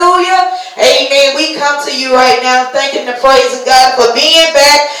you right now, thanking and praising God for being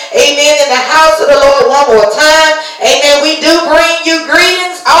back, amen, in the house of the Lord one more time. Amen. We do bring you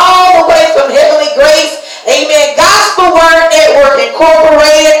greetings all the way from Heavenly Grace. Amen. Gospel Word Network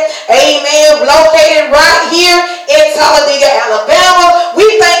Incorporated. Amen. Located right here in Talladega, Alabama.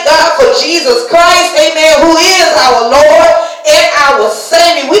 We thank God for Jesus Christ. Amen. Who is our Lord and our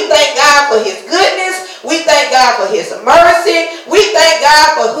Savior. We thank God for His goodness. We thank God for His mercy. We thank God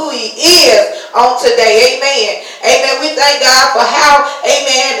for who He is on today. Amen. Amen. We thank God for how,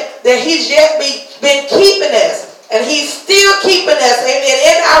 amen, that He's yet been keeping us. And He's still keeping us, amen,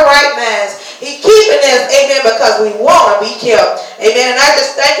 in our right minds. He's keeping us, amen, because we want to be kept. Amen. And I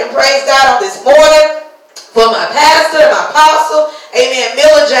just thank and praise God on this morning for my pastor, my apostle, amen,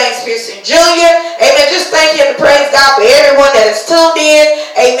 Miller James Pearson Jr. Amen. Just thank Him and praise God for everyone that is tuned in,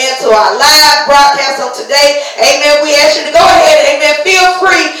 amen, to our live broadcast on today. Amen. We ask you to go ahead, amen, feel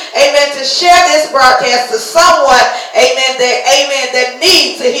free, amen, to share this broadcast to someone, amen, that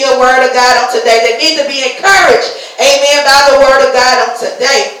needs to hear a word of God on today, that needs to be encouraged, amen, by the word of God on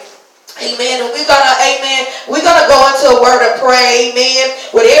today. Amen. And we're gonna go into a word of prayer, amen,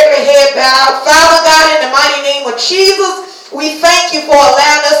 with every head bowed. Father God, in the mighty name of Jesus, we thank you for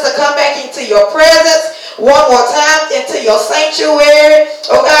allowing us to come back into your presence one more time, into your sanctuary.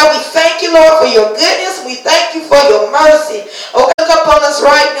 Oh God, we thank you, Lord, for your goodness. We thank you for your mercy. Oh God, look upon us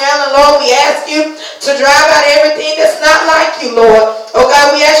right now, and Lord, we ask you to drive out everything that's not like you, Lord. Oh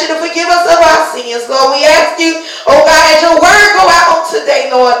God, we ask you to forgive us of our sins, Lord. We ask you, oh God, as your word go out on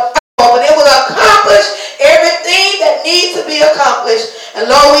today, Lord, but it will accomplish everything that needs to be accomplished. And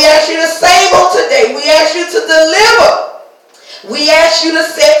Lord, we ask you to save on today. We ask you to deliver. We ask you to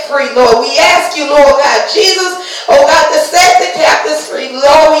set free, Lord. We ask you, Lord God, Jesus, oh God, to set the captives free.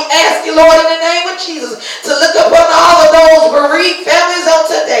 Lord, we ask you, Lord, in the name of Jesus, to look upon all of those bereaved families on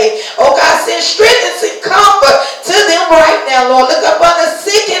today. Oh God, send strength and send comfort to them right now, Lord. Look upon the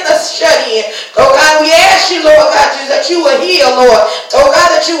sick and the shut-in. Oh God, we ask you, Lord God, that you will heal, Lord. Oh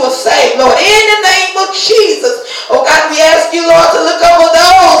God, that you will save, Lord. In the name of Jesus. Oh God, we ask you, Lord, to look over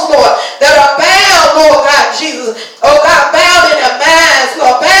those, Lord, that are bound, Lord God, Jesus. Oh God, bound in their minds,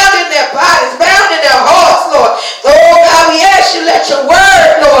 Lord, bound in their bodies, bound in their hearts, Lord. Oh God, we ask you, let your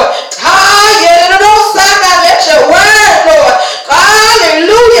word, Lord, let your word, Lord,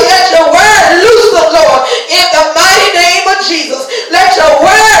 hallelujah, let your word loose them, Lord, in the mighty name of Jesus. Let your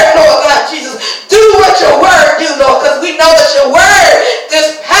word, Lord God, Jesus, do what your word do, Lord, because we know that your word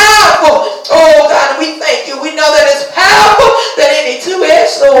is powerful. Oh God, we thank you. We know that it's powerful than any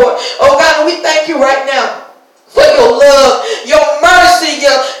two-edged sword. Oh God, and we thank you right now for your love, your mercy,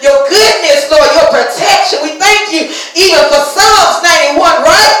 your goodness, Lord, your protection. We thank you even for Psalms 91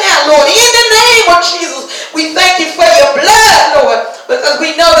 right now, Lord. In the name of Jesus, we thank you for your blood, Lord, because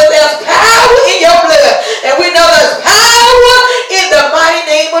we know that there's power in your blood, and we know there's power in the mighty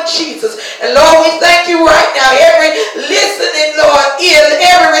name of Jesus. And Lord, we thank you right now, every listening, Lord, ear,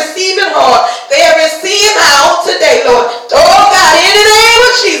 every receiving heart, for every seeing eye on today, Lord. Oh God, in the name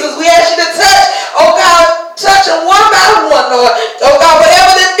of Jesus, we ask you to touch, oh God, touch them one by one, Lord. Oh God,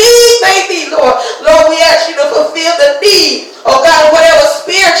 whatever the need may be, Lord. Lord, we ask you to fulfill the need. Oh God, whatever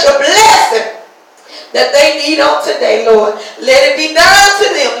spiritual blessing that they need on today, Lord. Let it be done to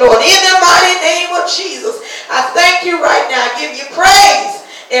them, Lord. In the mighty name of Jesus. I thank you right now. I give you praise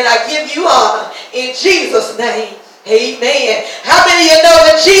and I give you honor. In Jesus' name, amen. How many of you know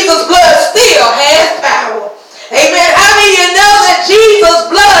that Jesus' blood still has power? Amen. How many of you know that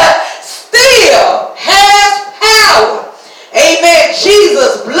Jesus' blood still has power? Amen.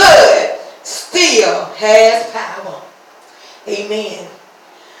 Jesus' blood still has power. Amen.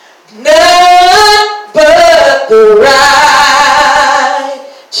 None but the righteous.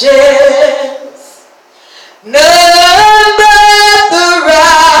 None but the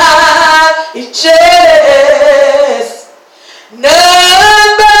righteous.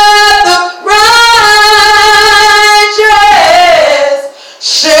 None but the righteous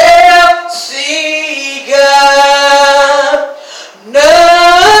shall see God.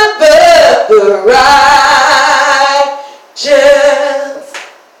 None but the righteous.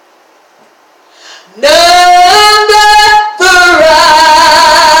 None but the righteous.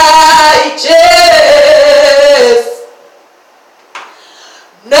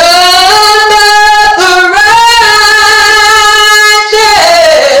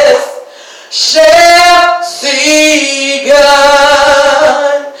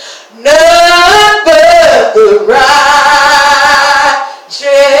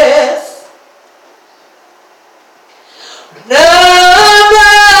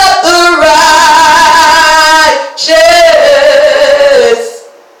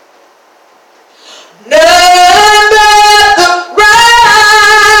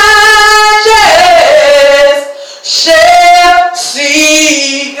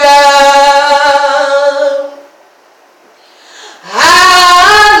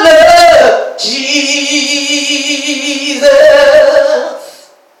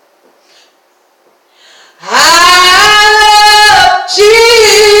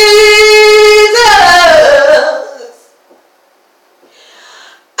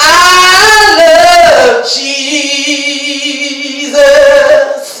 love Jesus.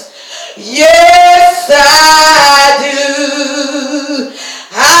 Yes, I do.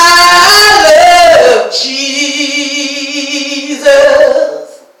 I love Jesus.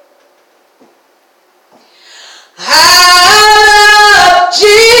 I love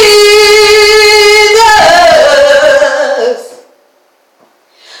Jesus.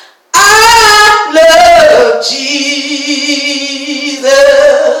 I love Jesus.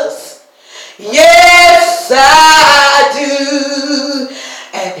 Yes, I do.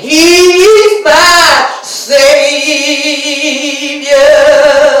 And He's my Savior.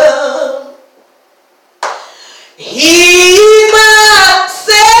 He's my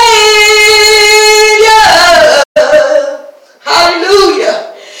Savior.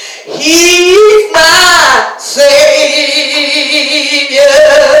 Hallelujah. He's my Savior.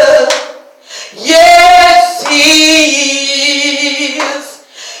 Yes, He is.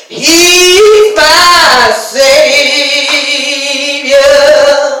 He's my Savior.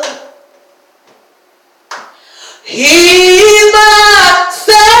 He's my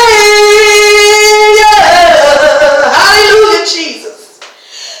Savior. Hallelujah, Jesus.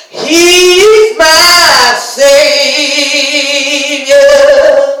 He's my Savior.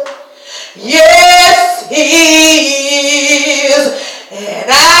 Yes, He is. And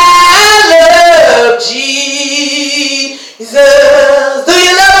I love Jesus. Do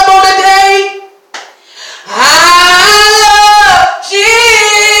you love Him on the day? I love Jesus.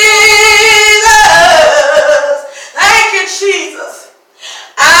 Thank you, Jesus.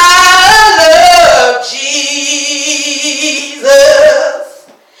 I love Jesus.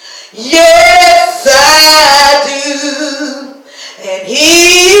 Yes, I do. And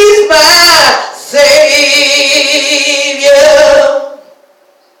He's my Savior.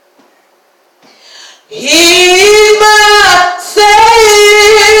 He's my Savior.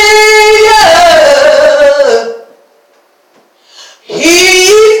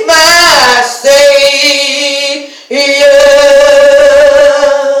 He's my Savior.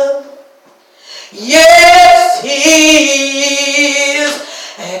 Yes, He is.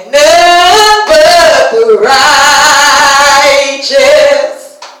 And none but the righteous.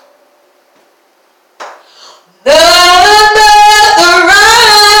 None but the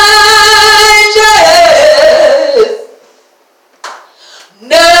righteous.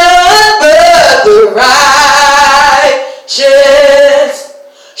 None but the righteous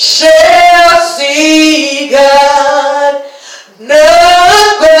shall see God.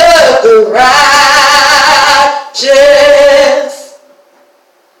 None but the righteous.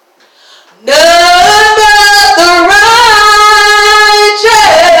 None but the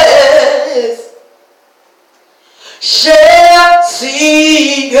righteous shall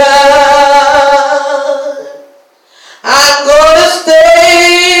see God. I'm gonna stay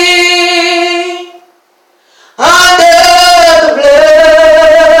under the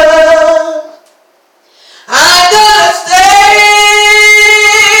blood. I'm gonna stay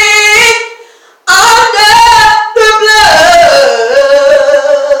under the blood.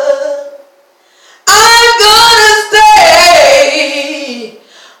 I'm gonna stay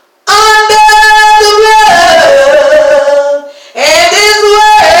under the blood. And this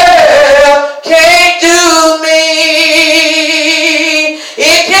world can't do me.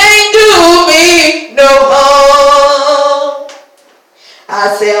 It can't do me no harm. I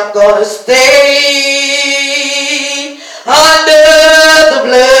say I'm gonna stay under the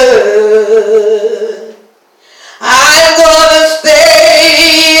blood. I'm gonna stay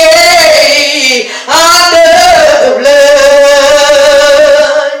under the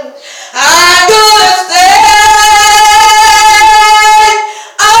blood. I'm gonna stay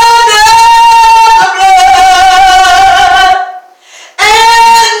under the blood.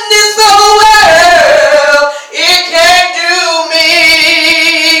 And this whole world, it can't do me.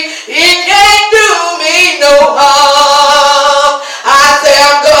 It can't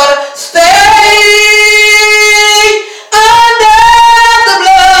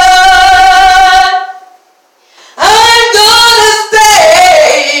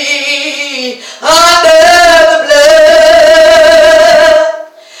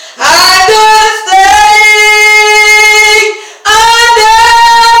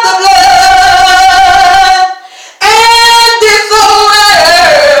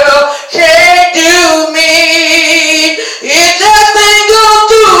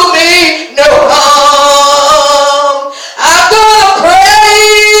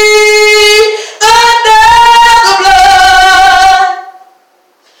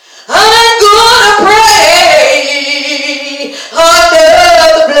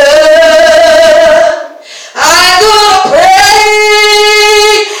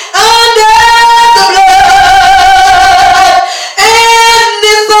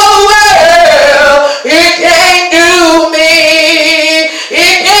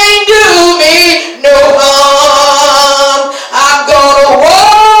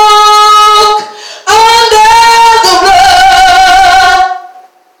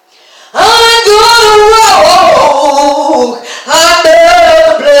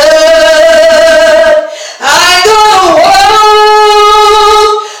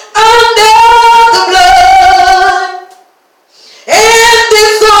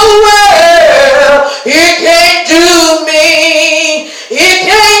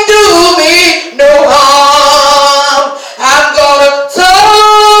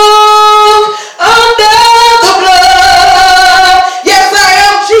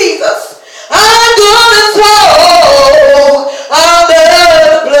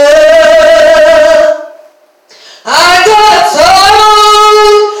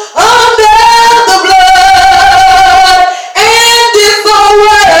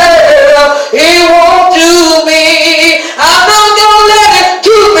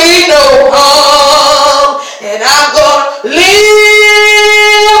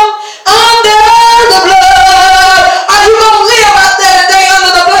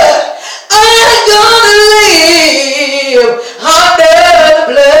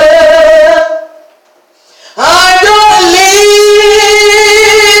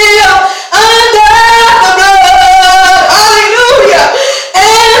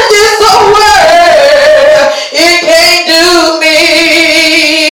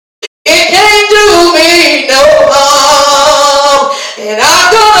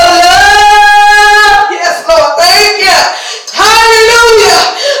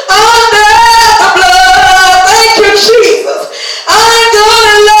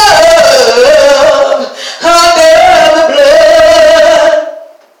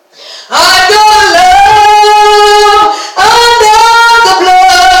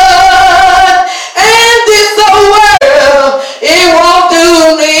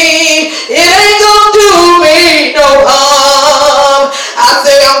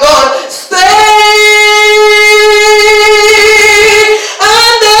I'm gonna stay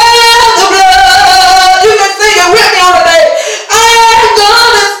under the blood. You can sing it with me on the day. I'm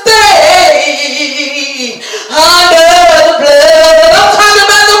gonna stay under the blood. I'm talking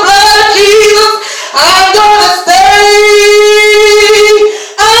about the blood of Jesus. I'm gonna stay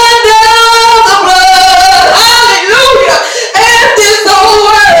under the blood. Hallelujah. And this whole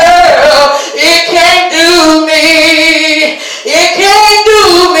world, it can't do me. It can't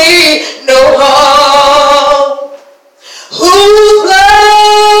do me no harm. Whose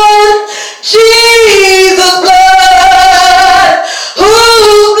blood? Jesus' blood.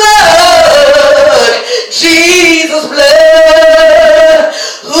 Whose blood? Jesus' blood.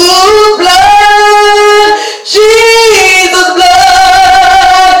 Whose blood? Jesus'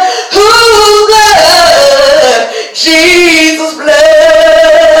 blood. Whose blood? Jesus'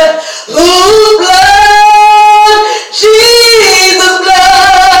 blood. Whose blood? Jesus' blood.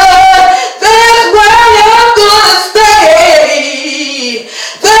 That's why I'm gonna stay.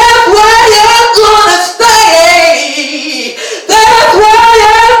 That's why I'm gonna stay. That's why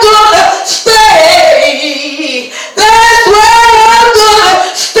I'm gonna stay. That's why I'm gonna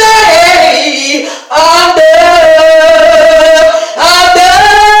stay under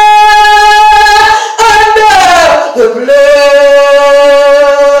the blood.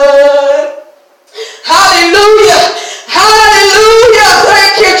 Hallelujah. Hallelujah.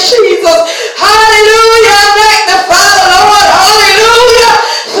 Thank you, Jesus. Hallelujah. Magnify the Lord. Hallelujah.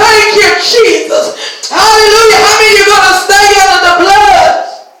 Thank you, Jesus. Hallelujah. How many of you going to stay under the blood?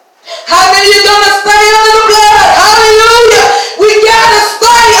 How many of you going to stay under the blood? Hallelujah. We got to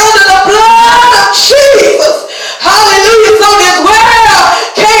stay under the blood of Jesus. Hallelujah. So this world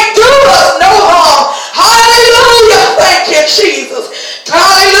can't do us no harm. Hallelujah. Thank you, Jesus.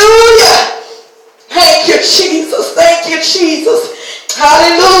 Hallelujah. Thank you, Jesus. Thank you, Jesus.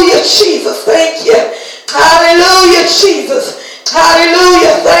 Hallelujah, Jesus. Thank you. Hallelujah, Jesus.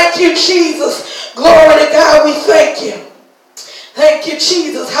 Hallelujah. Thank you, Jesus. Glory to God. We thank you. Thank you,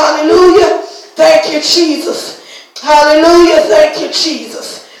 Jesus. Hallelujah. Thank you, Jesus. Hallelujah. Thank you,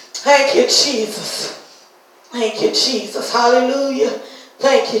 Jesus. Thank you, Jesus. Thank you, Jesus. Hallelujah.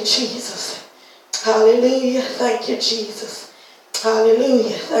 Thank you, Jesus. Hallelujah. Thank you, Jesus.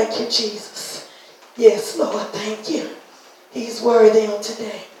 Hallelujah. Thank you, Jesus. Yes, Lord. Thank you. He's worthy on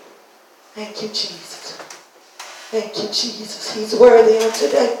today. Thank you, Jesus. Thank you, Jesus. He's worthy on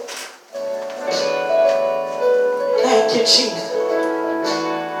today. Thank you, Jesus.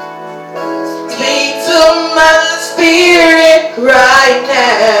 Speak to my spirit right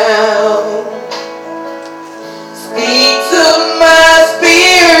now. Speak to my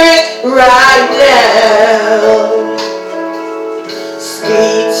spirit right now.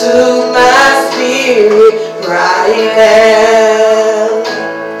 Speak to my spirit right now.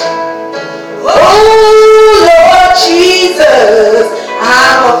 Oh Lord Jesus,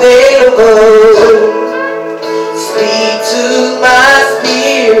 I'm available. Speak to my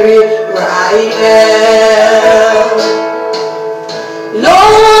spirit right now.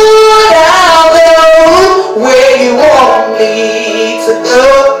 Lord, I'll go where you want me to go.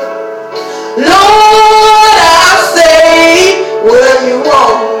 Lord, I'll say what you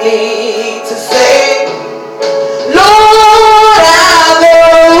want me to say. Lord, I'll go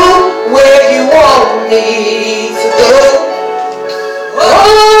where you want me to go. Oh,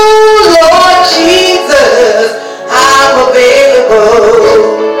 Lord Jesus, I'm available.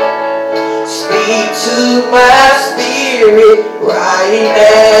 Speak to my spirit right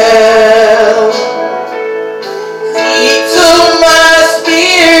now. Speak to my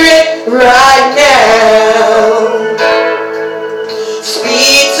spirit right now.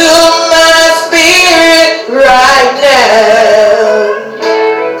 Speak to my spirit right now.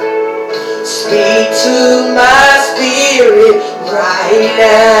 Speak to my spirit right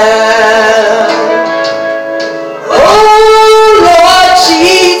now. Oh Lord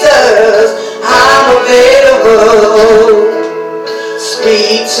Jesus, I'm available.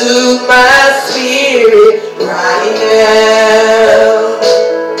 Speak to my spirit right now.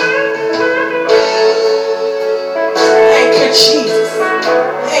 Thank you, Jesus.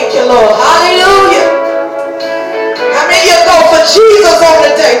 Thank you, Lord. Hallelujah. How many of you go for Jesus on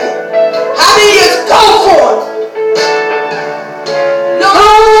the table? How many of you go for him?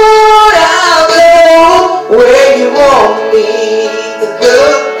 Lord, I'll go where you want me to go.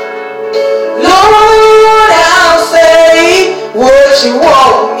 Lord, I'll say what you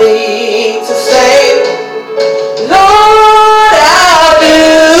want me to say. Lord, I'll do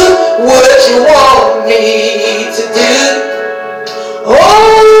what you want me to do. Oh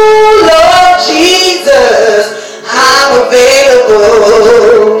Lord Jesus, I'm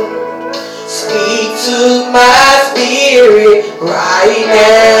available. right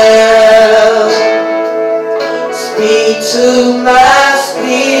now. Speak to my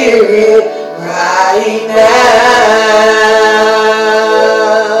spirit right now.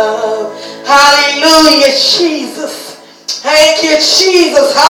 Hallelujah, Jesus. Thank you,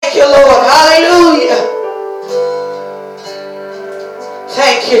 Jesus. Thank you, Lord. Hallelujah.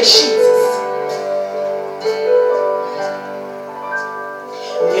 Thank you, Jesus.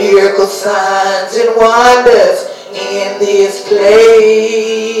 Miracle signs and wonders in this place.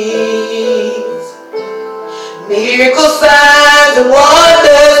 Miracle signs and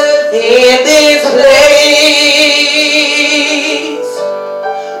wonders in this place.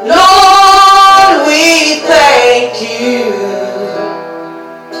 Lord, we thank you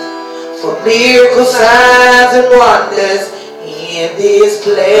for miracle signs and wonders in this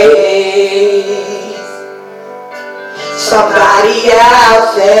place. Somebody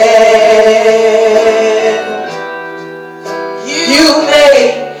out there, you may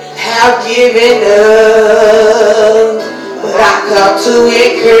have given up, but I come to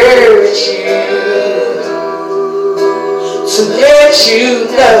encourage you, to let you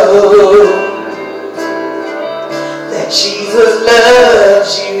know that Jesus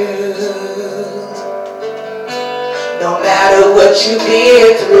loves you. No matter what you've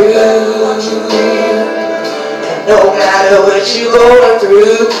been through, no matter what you're going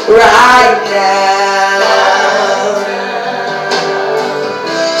through right now,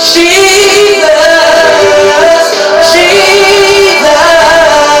 Jesus, Jesus,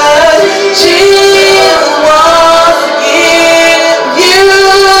 Jesus wants to give you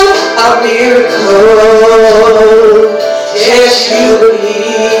a miracle. Just you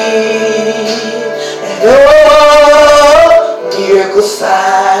believe, and oh, miracle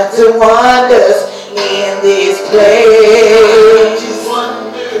signs and wonders in this place.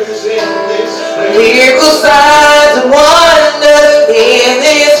 Miracle signs and wonders in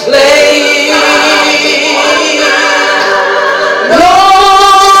this place.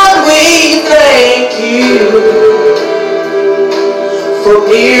 Lord, we thank you for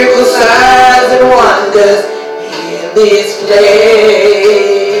miracle signs and wonders in this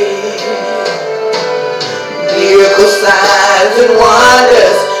place. Miracle signs and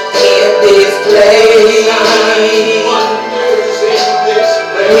wonders in this place.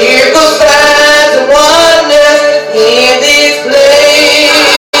 Miracle signs and wonders in this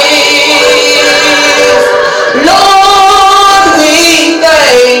place. Lord, we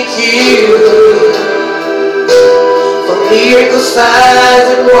thank you for miracle signs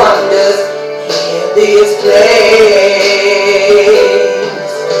and wonders in this place.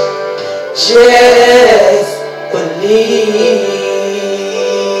 Just believe.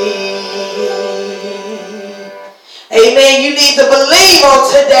 Amen. You need to believe on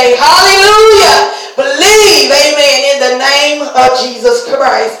today. Hallelujah. Believe. Amen. In the name of Jesus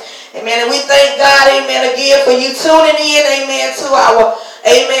Christ. Amen. And we thank God, amen, again for you tuning in, amen, to our,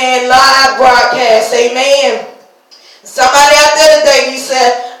 amen, live broadcast. Amen. Somebody out there today, you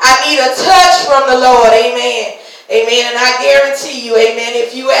said, I need a touch from the Lord. Amen. Amen. And I guarantee you, amen,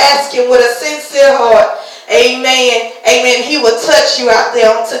 if you ask him with a sincere heart, amen, amen, he will touch you out there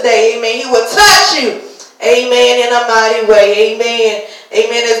on today. Amen. He will touch you. Amen, in a mighty way. Amen.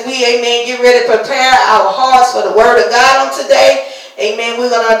 Amen. As we, amen, get ready to prepare our hearts for the word of God on today. Amen. We're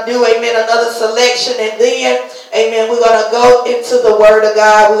going to do, amen, another selection. And then, amen, we're going to go into the word of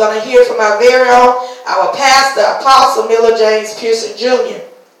God. We're going to hear from our very own, our pastor, Apostle Miller James Pearson Jr.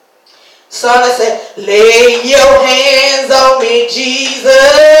 So let's say, lay your hands on me,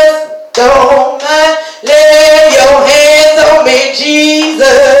 Jesus. Don't mind. Lay your hands on me,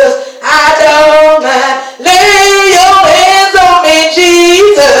 Jesus. I don't mind. Lay your hands on me,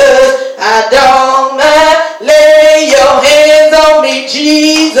 Jesus. I don't mind. Lay your hands on me,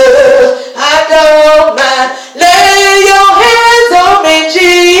 Jesus. I don't mind. Lay your hands on me,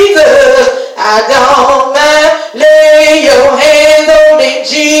 Jesus. I don't mind. Lay your hands on me,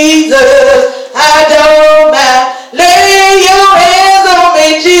 Jesus. I don't mind. Lay your hands on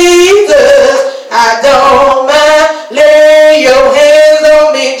me, Jesus. I don't mind. Lay your hands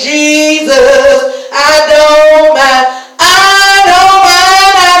on me, Jesus. I don't mind. I don't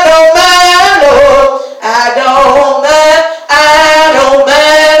mind. I don't mind, Lord. I don't mind. I don't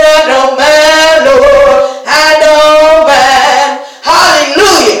mind. I don't mind, Lord. I don't mind.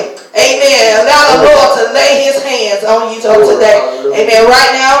 Hallelujah. Amen. Allow the Lord to lay his hands on you today. Amen.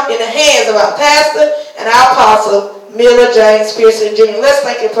 Right now, in the hands of our pastor and our apostle, Miller James Pearson Jr. Let's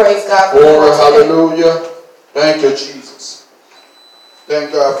thank and praise God for glory, hallelujah. Thank you, Jesus.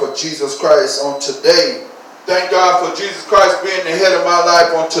 Thank God for Jesus Christ on today. Thank God for Jesus Christ being the head of my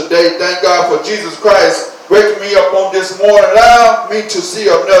life on today. Thank God for Jesus Christ waking me up on this morning. Allow me to see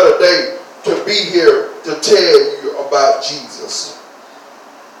another day, to be here to tell you about Jesus.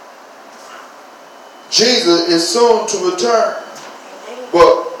 Jesus is soon to return.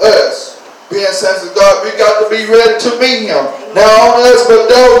 But us, being saints of God, we got to be ready to meet him. Not only us,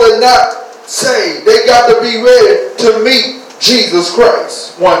 but those that not saved, they got to be ready to meet Jesus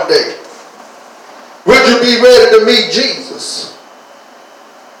Christ one day. Would you be ready to meet Jesus?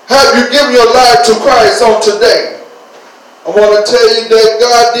 Have you given your life to Christ on today? I want to tell you that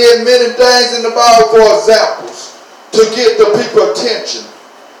God did many things in the Bible for examples to get the people's attention.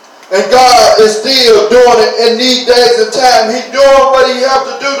 And God is still doing it in these days and time. He's doing what he has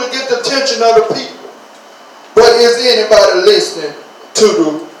to do to get the attention of the people. But is anybody listening to the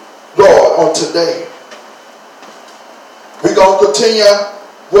Lord on today? We're going to continue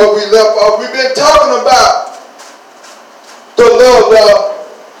where we left off. We've been talking about the love, the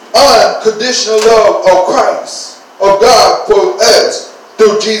unconditional love of Christ, of God for us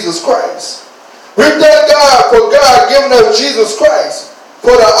through Jesus Christ. We thank God for God giving us Jesus Christ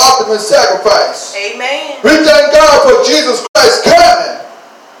for the ultimate sacrifice. Amen. We thank God for Jesus Christ coming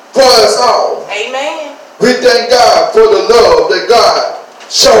for us all. Amen. We thank God for the love that God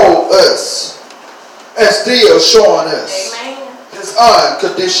showed us and still showing us. Amen. His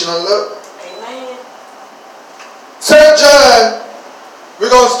unconditional love. Amen. St. John, we're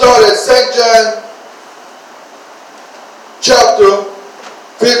going to start at St. John chapter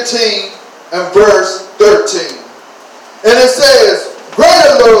 15 and verse 13. And it says,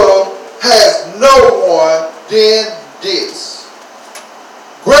 greater love has no one than this.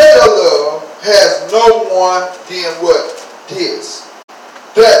 Greater love has no one than what? This.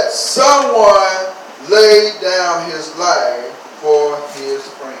 That someone laid down his life for his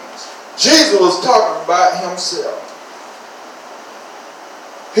friends. Jesus was talking about himself.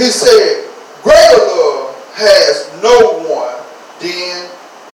 He said, greater love has no one than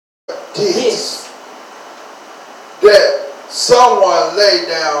this. That someone laid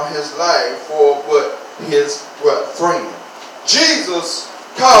down his life for what? His what? Friend. Jesus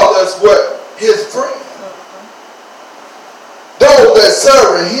called us what? His friend. Those that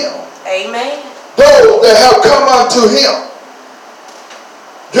serve him. Amen. Those that have come unto him.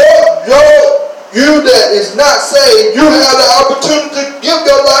 You that is not saved, you have the opportunity to give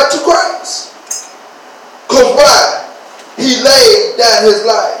your life to Christ. Because why? He laid down his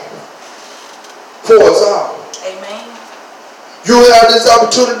life for us all. Amen. You have this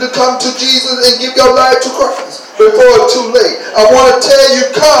opportunity to come to Jesus and give your life to Christ before it's too late. I want to tell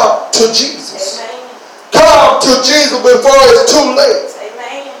you, come to Jesus. Amen. Come to Jesus before it's too late.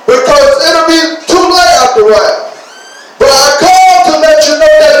 Amen. Because it'll be too late after a while. But I come to let you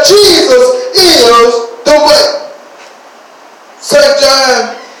know that Jesus is the way. St.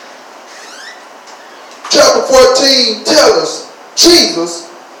 John chapter 14 tells us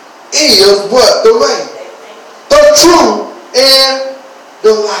Jesus is what? The way, the truth, and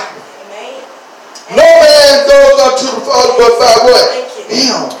the life. Amen. No man goes unto the Father but by what?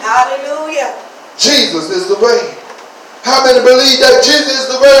 Him. Hallelujah. Jesus is the way. How many believe that Jesus is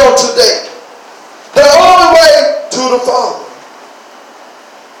the way on today? The only way to the Father.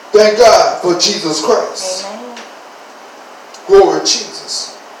 Thank God for Jesus Christ. Amen. Glory to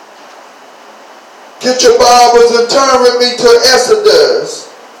Jesus. Get your Bibles and turn with me to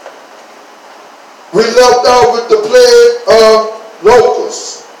Exodus. We left off with the plague of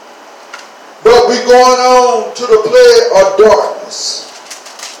locusts. But we're going on to the plague of darkness.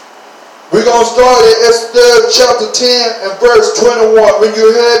 We're going to start at Exodus chapter 10 and verse 21. When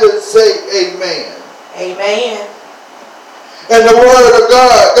you have it, say amen. Amen. And the word of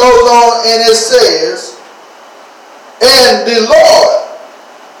God goes on and it says, and the Lord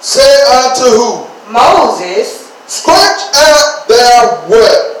said unto who? Moses, stretch out thy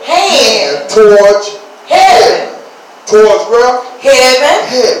what? Hand towards heaven. Towards where? Heaven.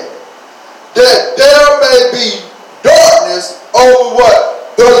 Heaven. That there may be darkness over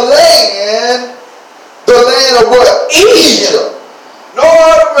what? The land of what? Egypt. No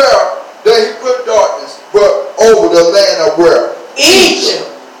other where that he put darkness, but over the land of where? Egypt.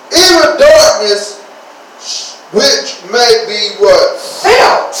 Even darkness which may be what?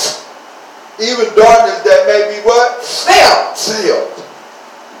 Felt. Even darkness that may be what? Felt. Felt.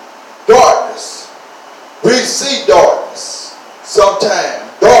 Darkness. We see darkness sometimes.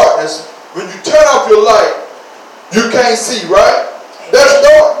 Darkness, when you turn off your light, you can't see, right? Amen. That's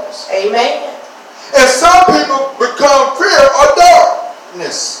darkness. Amen. And some people become fear of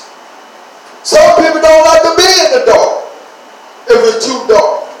darkness. Some people don't like to be in the dark if it's too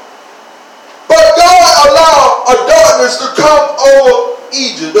dark. But God allowed a darkness to come over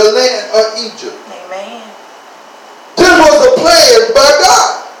Egypt, the land of Egypt. Amen. said by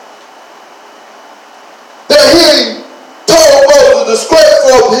God. That he told Moses to stretch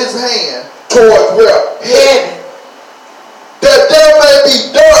forth his hand towards where? Heaven. That there may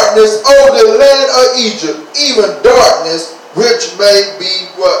be darkness over the land of Egypt, even darkness which may be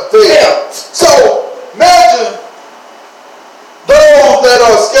what? Felt. So, imagine those that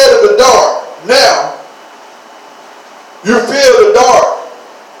are scared of the dark. Now, you feel the dark.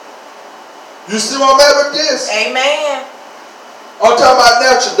 You see what I'm at with this? Amen. I'm talking about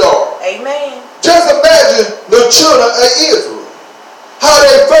natural dark. Amen. Just imagine the children of Israel, how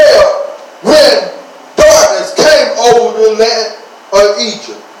they felt when darkness came over the land of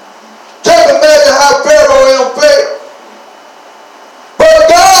Egypt. Just imagine how Pharaoh and them felt. But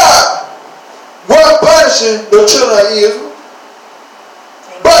God wasn't punishing the children of Israel.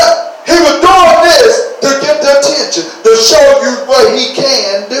 Amen. But he was doing this to get the attention, to show you what he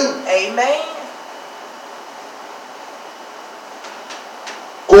can do. Amen.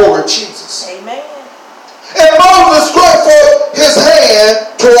 Glory to Jesus. Amen. And Moses stretched forth his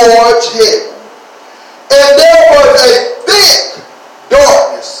hand towards heaven. And there was a thick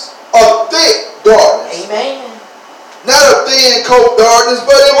darkness. A thick darkness. Amen. Not a thin coat darkness,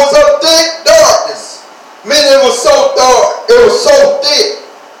 but it was a thick darkness. Meaning it was so dark, it was so thick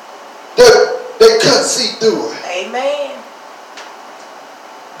that they couldn't see through it. Amen.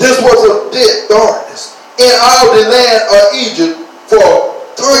 This was a thick darkness in all the land of Egypt for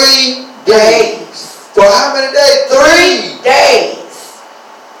 3 days. For how many days? 3 days.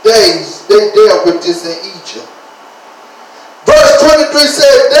 They dealt with this in Egypt. Verse 23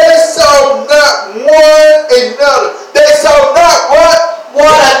 said, they saw not one another. They saw not what?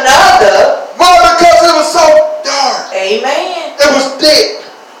 One another. Why? Because it was so dark. Amen. It was thick.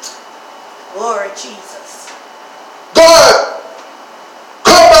 Glory Jesus. God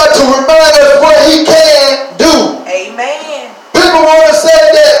come back to remind us what he can do. Amen. People want to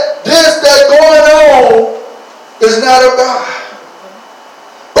say that this that's going on is not of God.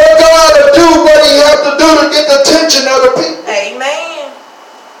 But God will do what he has to do to get the attention of the people. Amen.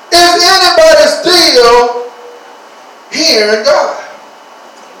 Is anybody still hearing God?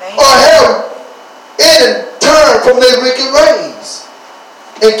 Amen. Or have any turned from their wicked ways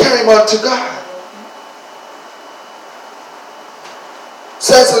and came unto God?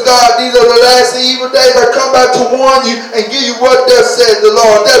 Saints of God, these are the last and evil days. I come back to warn you and give you what thus says the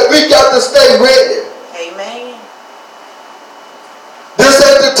Lord, that we got to stay ready. Amen. This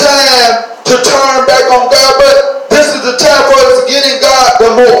ain't the time to turn back on God, but this is the time for us to get in God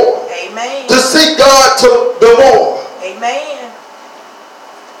the more. Amen. To seek God the more. Amen.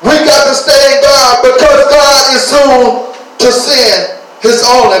 We got to stay in God because God is soon to send his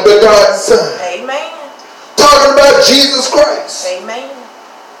only begotten Son. Amen. Talking about Jesus Christ. Amen.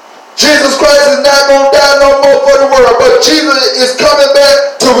 Jesus Christ is not going to die no more for the world, but Jesus is coming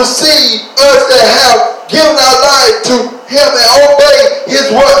back to receive us that have given our life to him and obey his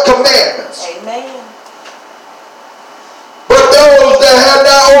word commandments. Amen. But those that have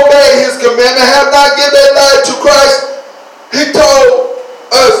not obeyed his commandment, have not given their life to Christ, he told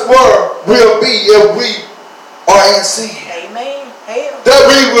us where we'll be if we are in sin. Amen. Hell. That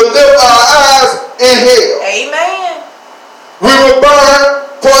we will lift our eyes in hell. Amen. We will burn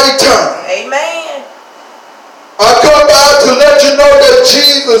for eternity. Amen. I come by to let you know that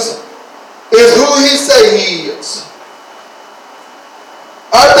Jesus is who he say he is.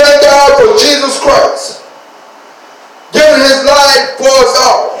 I thank God for Jesus Christ giving his life for us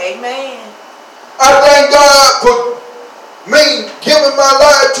all. Amen. I thank God for me giving my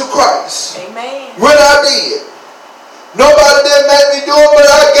life to Christ. Amen. When I did. Nobody didn't make me do it, but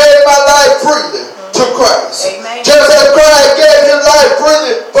I gave my life freely to Christ. Amen. Just as Christ gave his life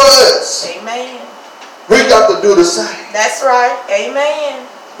freely for us. Amen. We got to do the same. That's right. Amen.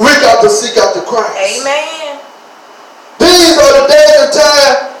 We got to seek after Christ. Amen. These are the days and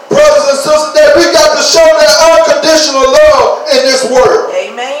time, brothers and sisters, that we got to show that unconditional love in this world.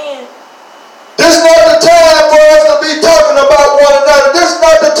 Amen. This is not the time for us to be talking about one another. This is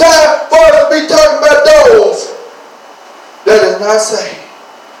not the time for us to be talking about those that is not saved.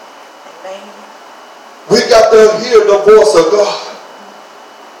 Amen. We got to hear the voice of God.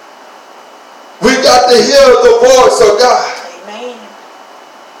 We got to hear the voice of God. Amen.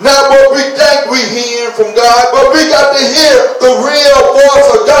 Not what we think we're hearing from God, but we got to hear the real voice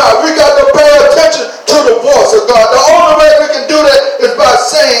of God. We got to pay attention to the voice of God. The only way we can do that is by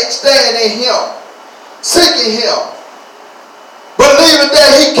staying in him, seeking him, believing that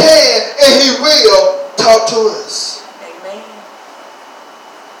he can and he will talk to us. Amen.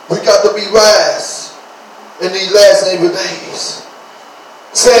 We got to be wise in these last and evil days.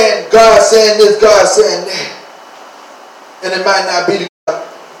 Saying God saying this, God saying that. and it might not be God.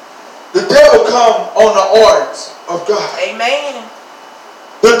 The devil comes on the orders of God. Amen.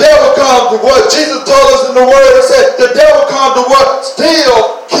 The devil comes to what Jesus told us in the word. It said the devil comes to what?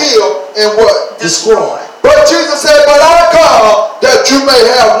 Steal, kill, and what? Destroy. But Jesus said, but I come that you may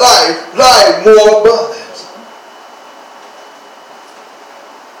have life, life more abundant.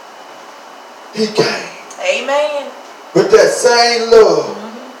 He came. Amen. With that same love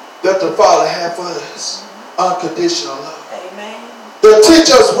that the Father had for us. Unconditional love. Amen. To teach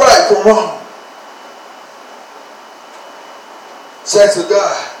us right from wrong. Saints of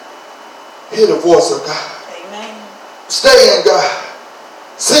God, hear the voice of God. Amen. Stay in God.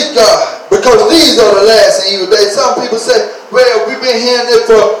 Seek God. Because these are the last and evil days. Some people say, well, we've been hearing it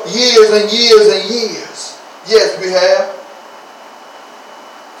for years and years and years. Yes, we have.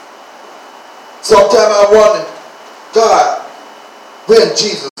 Sometimes I wonder, God, when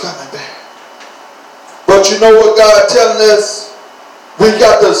Jesus coming back? But you know what God telling us? We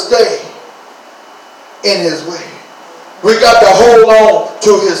got to stay in his way. We got to hold on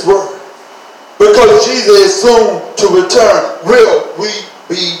to his word. Because Jesus is soon to return. Will we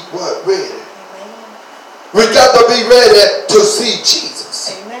be what? Ready? Amen. We got to be ready to see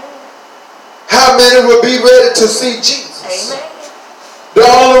Jesus. Amen. How many will be ready to see Jesus? Amen. The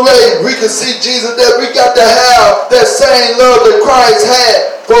only way we can see Jesus, that we got to have that same love that Christ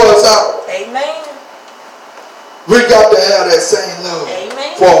had for us all. Amen. We got to have that same love.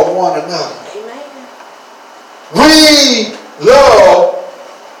 Amen. For one another. Amen. We love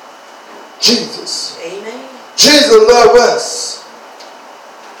Jesus. Amen. Jesus loves us.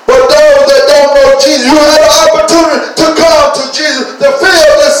 But those that don't know Jesus, you have the opportunity to come to Jesus to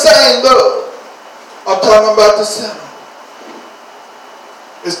feel the same love. I'm talking about the sinner.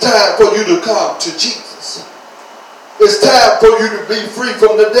 It's time for you to come to Jesus. It's time for you to be free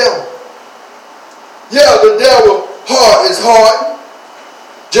from the devil. Yeah, the devil's heart is hardened,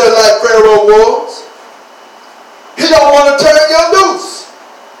 just like Pharaoh was. He don't want to turn you loose.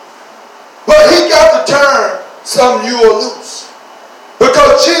 But he got to turn some of you loose.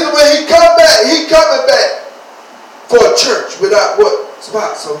 Because Jesus, when he come back, he coming back for a church without what?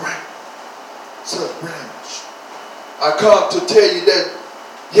 Spots or blemish. I come to tell you that,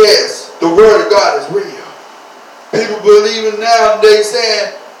 yes, the word of God is real. People believing nowadays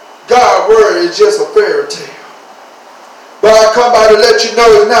saying God's word is just a fairy tale. But I come by to let you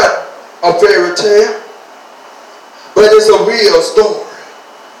know it's not a fairy tale. But it's a real story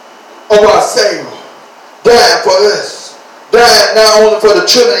of our Savior dying for us. Dying not only for the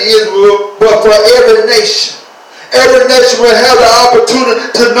children of Israel, but for every nation. Every nation will have the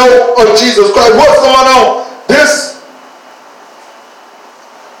opportunity to know of Jesus Christ. What's going on?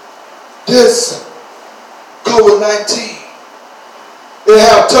 This COVID-19, it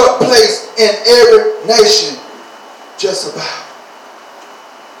have took place in every nation just about.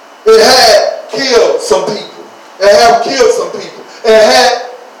 It had killed some people. It have killed some people. It had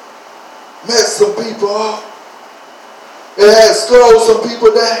messed some people up. It had slowed some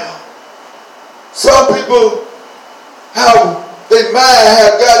people down. Some people their mind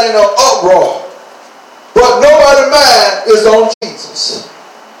have got in an uproar. But nobody's mind is on Jesus.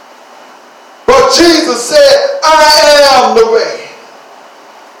 But Jesus said, I am the way.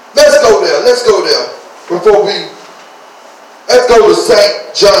 Let's go there. Let's go there. Let's go to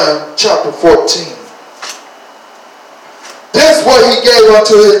St. John chapter 14. This is what he gave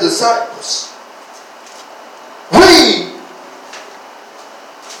unto his disciples. We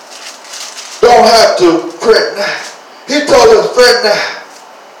don't have to fret now. He told us, fret not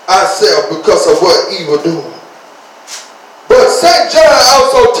ourselves because of what evil doing. But St. John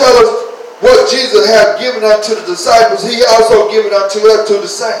also tells us what Jesus had given unto the disciples, he also given unto us, to the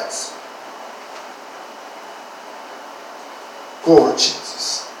saints. Glory to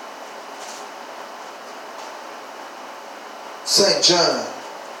Jesus. St. John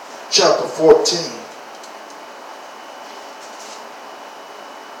chapter 14.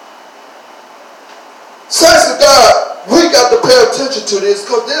 Saints of God, we got to pay attention to this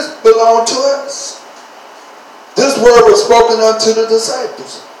because this belongs to us. This word was spoken unto the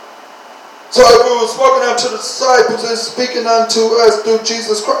disciples. So if it was spoken unto the disciples, it's speaking unto us through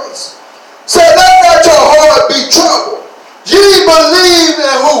Jesus Christ. Say, let not your heart be troubled. Ye believe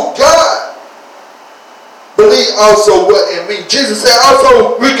in who? God. Believe also what in me. Jesus said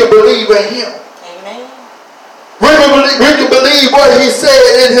also we can believe in him. Amen. We can believe what he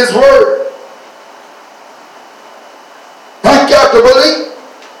said in his word. We got to believe.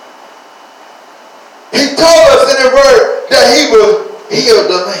 He told us in the word that he will heal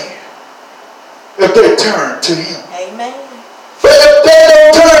the land if they turn to him. Amen. But if they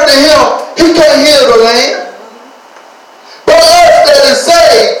don't turn to him, he can't heal the land.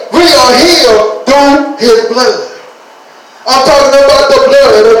 I'm talking about the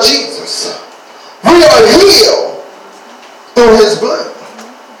blood of Jesus. We are healed through his blood.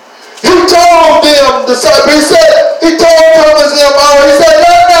 He told them, disciples, he told Thomas and them all, he said,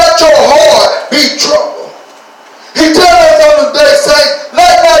 let not your heart be troubled. He tells us on the day, saying,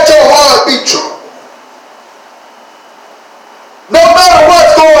 let not your heart be troubled. No matter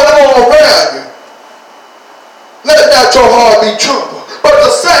what's going on around you, let not your heart be troubled. But the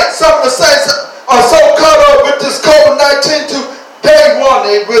saints, some of the saints are so caught up with this COVID-19 too, they want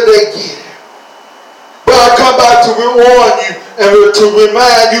it, will they get it? But I come back to warn you and to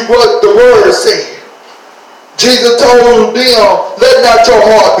remind you what the word said. Jesus told them, let not your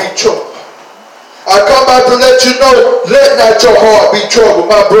heart be troubled. I come back to let you know, let not your heart be troubled,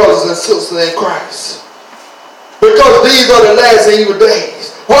 my brothers and sisters in Christ. Because these are the last and evil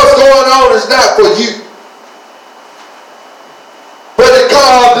days. What's going on is not for you. But it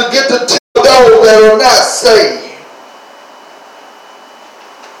comes to get to those that are not saved.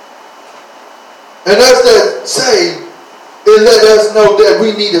 And us that saved, it let us know that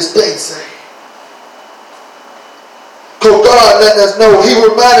we need to stay saved. Because God letting us know, he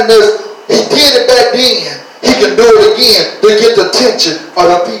reminded us, he did it back then. He can do it again to get the attention of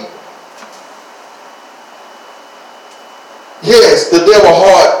the people. Yes, the devil's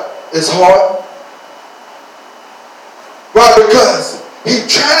heart is hard. Why? Because he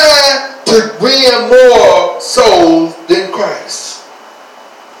tried to win more souls than Christ.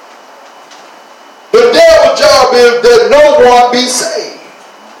 The devil's job is that no one be saved.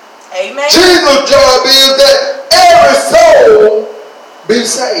 Amen. Jesus' job is that every soul be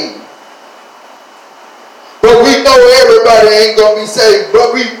saved. But we know everybody ain't going to be saved,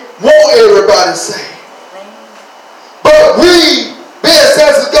 but we want everybody saved. But we, being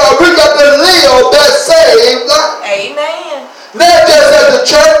sensitive to God, we got to live that saved life. Amen. Not just at the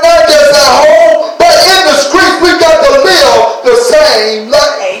church, not just at home, but in the streets, we got to live the same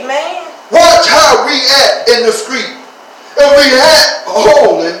life. Amen. Watch how we act in the street. If we act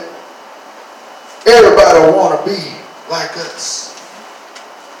holy, everybody will want to be like us.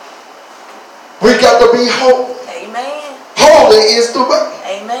 We got to be holy. Amen. Holy is the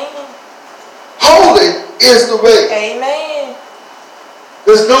way. Amen. Holy is the way. Amen.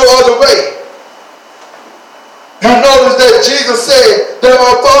 There's no other way. You notice that Jesus said that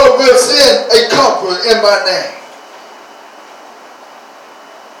my Father will send a comforter in my name.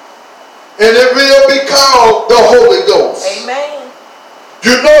 And it will be called the Holy Ghost. Amen.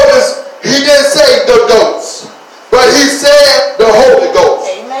 You notice he didn't say the ghost, but he said the Holy Ghost.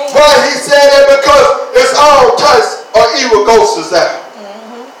 Amen. Why he said that? Because it's all types of evil ghosts out.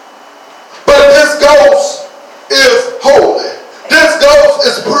 But this ghost is holy. This ghost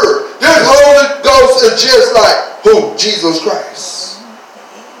is pure. This Holy Ghost is just like who? Jesus Christ.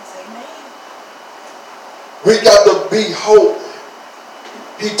 We got to be holy.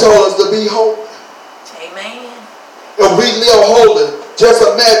 He told us to be holy. Amen. If we live holy, just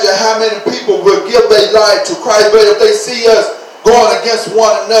imagine how many people will give their life to Christ. But if they see us going against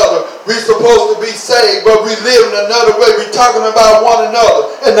one another, we're supposed to be saved, but we live in another way. We're talking about one another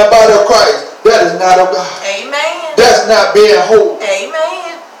in the body of Christ. That is not of God. Amen. That's not being holy.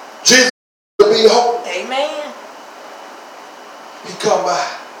 Amen. Jesus to be holy. Amen. He come by.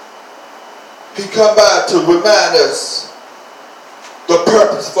 He come by to remind us the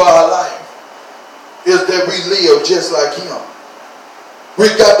purpose for our life is that we live just like him. We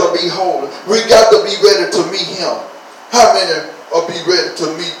got to be holy. We got to be ready to meet him. How many will be ready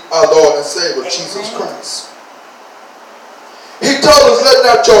to meet our Lord and Savior, Jesus Christ? He told us, let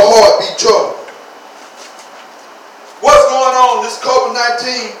not your heart be troubled. What's going on? This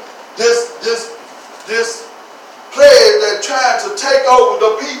COVID-19, this plague that's trying to take over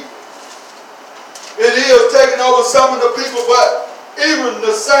the people. It is taking over some of the people, but even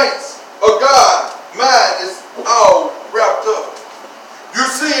the saints of God, mind is all wrapped up. You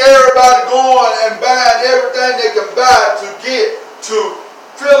see everybody going and buying everything they can buy to get to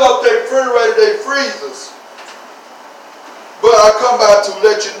fill up their refrigerator, their freezers. But I come by to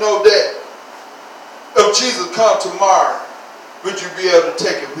let you know that if Jesus comes tomorrow, would you be able to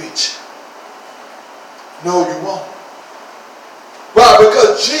take it with you? No, you won't. Why?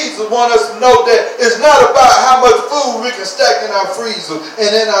 Because Jesus wants us to know that it's not about how much food we can stack in our freezer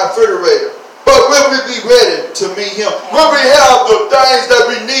and in our refrigerator. But will we be ready to meet him? Will we have the things that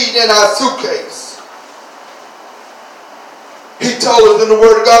we need in our suitcase? He told us in the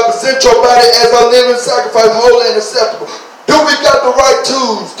Word of God, present your body as a living sacrifice, holy and acceptable. Do we got the right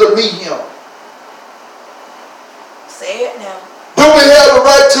tools to meet him? Say it now. Do we have the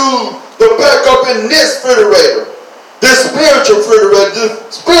right tools to pack up in this refrigerator? This spiritual refrigerator,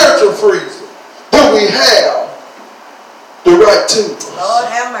 this spiritual freezer? Do we have the right tools. Lord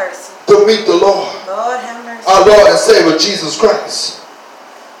have mercy. To meet the Lord. Lord have mercy. Our Lord and Savior Jesus Christ.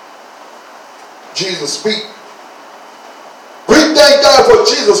 Jesus speak. We thank God for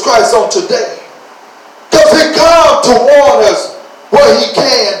Jesus Christ on today. Because he come to warn us what he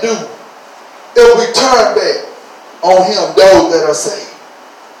can do if we turn back on him, those that are saved.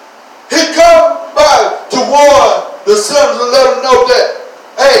 He come by to warn the sons and let them know that,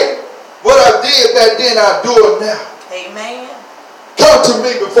 hey, what I did back then, I do it now. Amen. Come to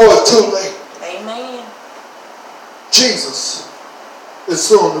me before it's too late. Amen. Jesus is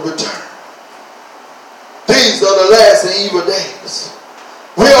soon to return. These are the last and evil days.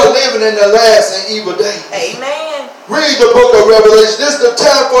 We are living in the last and evil days. Amen. Read the book of Revelation. This is the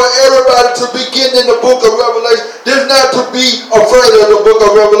time for everybody to begin in the book of Revelation. This is not to be afraid of the book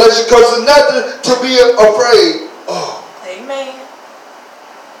of Revelation, because there's nothing to be afraid of. Amen.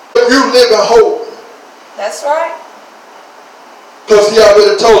 If you live in hope. That's right. Because he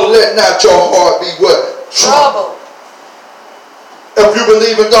already told, let not your heart be what? Trouble. If you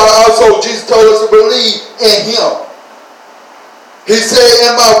believe in God, also Jesus told us to believe in him. He said,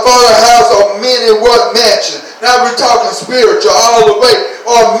 in my Father's house are many what mansions. Now we're talking spiritual all the way.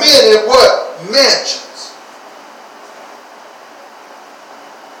 Are many what mansions.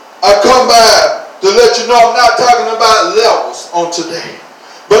 I come by to let you know I'm not talking about levels on today.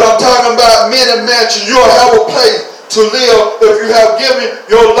 But I'm talking about many mansions. You'll have a place to live if you have given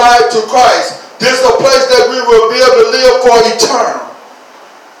your life to Christ. This is a place that we will be able to live for eternal.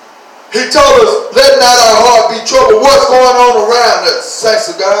 He told us, let not our heart be troubled. What's going on around us, saints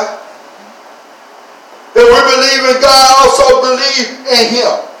of God? If we believe in God, also believe in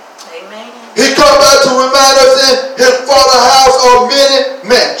him. Amen. He come back to remind us in his Father's house are many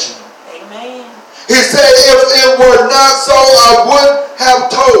mansions. Amen. He said, if it were not so, I wouldn't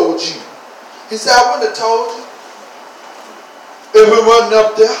have told you. He said, I wouldn't have told you if it wasn't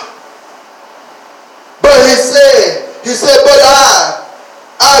up there. But he said, but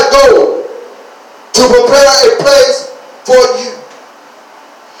I go to prepare a place for you.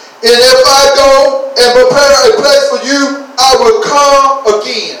 And if I go and prepare a place for you, I will come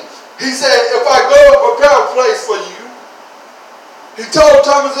again. He said, if I go and prepare a place for you, he told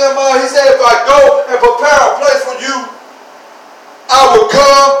Thomas and he said, if I go and prepare a place for you, I will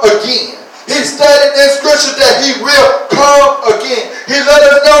come again. He stated in scripture that he will come again. He let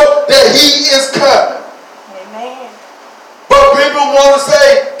us know that he is coming. Amen. But people want to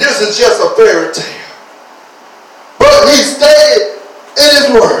say this is just a fairy tale. But he stated in his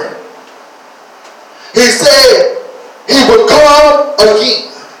word. He said he would come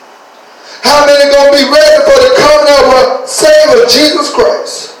again. How many going to be ready for the coming of our Savior Jesus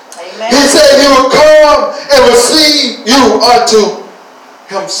Christ? Amen. He said he would come and receive you unto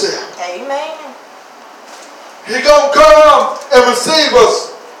himself. Amen. He going to come and receive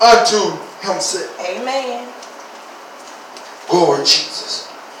us unto himself. Amen. Glory Jesus.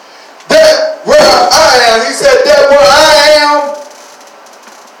 That where I am, he said, that where I am,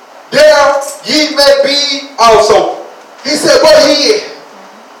 there ye may be also. He said, where he is,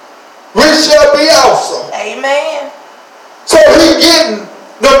 we shall be also. Amen. So he getting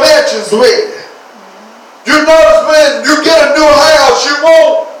the mansions ready. You notice when you get a new house, you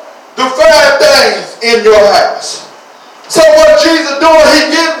want the 5 things in your house. So what Jesus doing,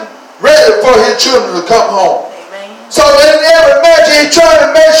 he getting ready for his children to come home. Amen. So in every mansion, he's trying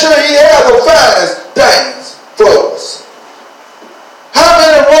to make sure he has the finest things for us. How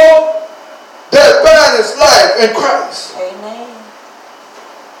many want that finest life in Christ? Amen.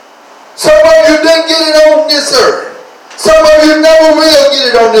 Some of you didn't get it on this earth. Some of you never will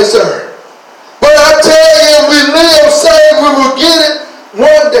get it on this earth. But I tell you, if we live saved, we will get it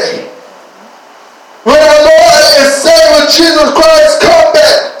one day. When our Lord and Savior Jesus Christ come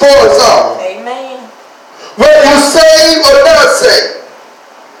back for us all. Amen. Whether you're saved or not saved,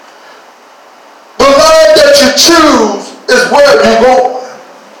 the life that you choose is where you're going.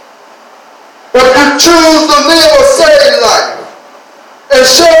 If you choose to live a saved life and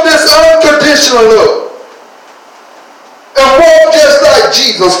show this unconditional love and walk just like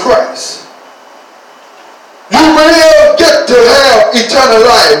Jesus Christ, you will get to have eternal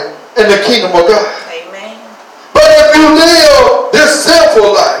life in the kingdom of God. Amen. But if you live this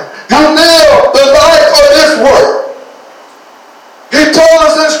sinful life, you live the life of this world, he told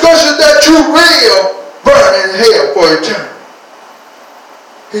us in scripture that you will burn in hell for eternity.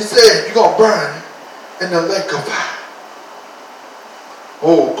 He said you're going to burn in the lake of fire.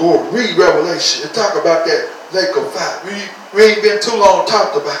 Oh, go read Revelation and talk about that lake of fire. We ain't been too long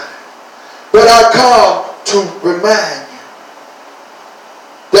talked about it. But I come to remind you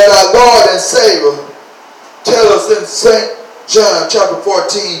that our Lord and Savior tells us in St. John chapter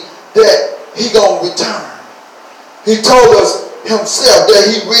 14 that he going to return. He told us himself that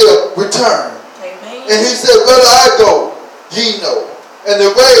he will return. Amen. And he said, whether I go, ye know. And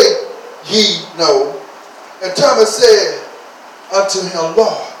the way ye know. And Thomas said unto him,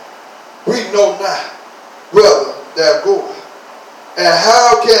 Lord, we know not whither thou goest. And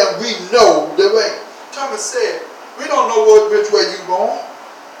how can we know the way? Thomas said, we don't know which way you going.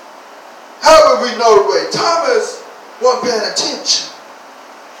 How would we know the way? Thomas wasn't paying attention.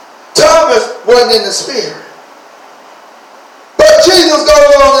 Thomas wasn't in the spirit. But Jesus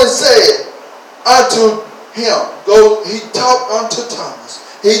goes on and said unto him, he talked unto Thomas.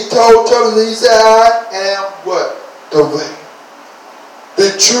 He told Thomas, he said, I am what? The way,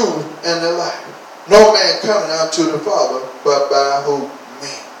 the truth, and the life. No man coming unto the Father but by who?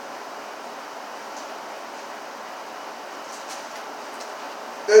 Me.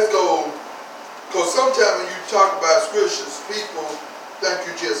 Let's go, because sometimes when you talk about scriptures, people think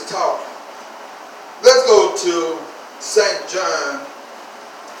you just talking. Let's go to St. John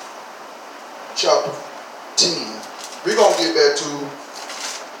chapter 10. We're going to get back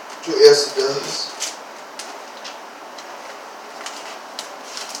to Exodus.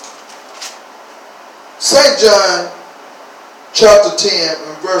 St. John chapter 10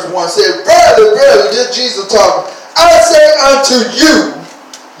 and verse 1 said, verily, verily, this Jesus talking, I say unto you,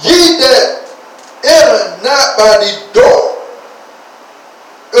 ye that enter not by the door.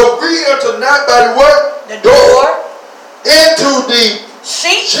 If we enter not by the what? The door. Into the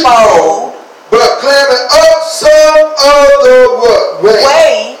sheepfold, but climbing up some other what?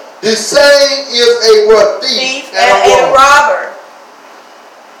 Way. The same is a what? Thief and a robber.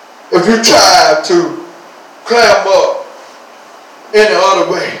 If you try to climb up any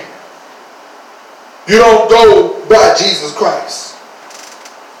other way, you don't go by Jesus Christ.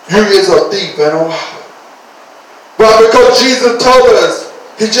 You is a thief and a robber. Why? Because Jesus told us,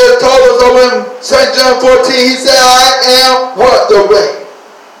 he just told us over in St. John 14, he said, I am what? The way.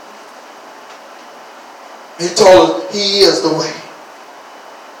 He told us he is the way.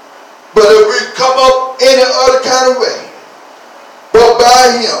 But if we come up any other kind of way, but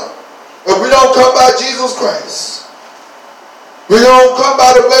by him, if we don't come by Jesus Christ, we don't come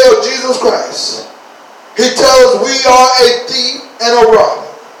by the way of Jesus Christ, he tells us we are a thief and a robber.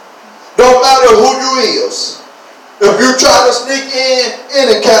 Don't matter who you is. If you try to sneak in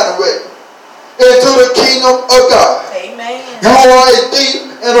any kind of way into the kingdom of God, amen, you are a thief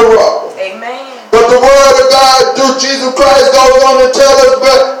and a robber. Amen. But the word of God through Jesus Christ goes on to tell us,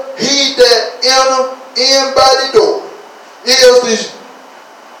 but he that enter in by the door is the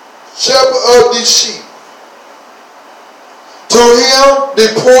shepherd of the sheep. To him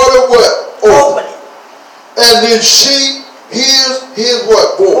the porter what? Open it. And the sheep hears his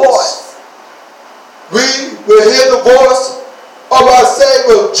what? Voice. We will hear the voice of our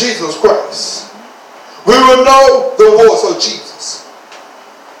Savior Jesus Christ. We will know the voice of Jesus.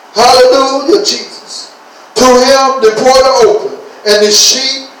 Hallelujah, Jesus. To him the porter open, and the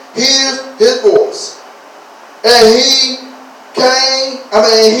sheep hears his voice. And he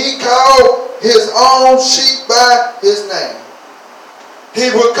called his own sheep by his name. He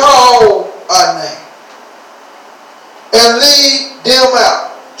will call our name and lead them out.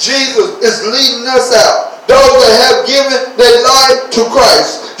 Jesus is leading us out. Those that have given their life to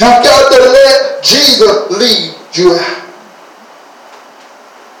Christ, you got to let Jesus lead you out.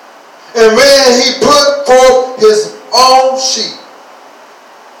 And when he put forth his own sheep,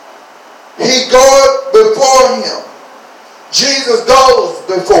 he goeth before him. Jesus goes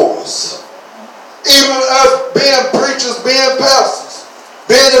before us. Even us being preachers, being pastors,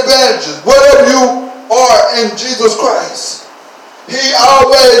 being evangelists, whatever you are in Jesus Christ, he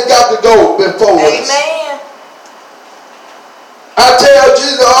always got to go before us. Amen. I tell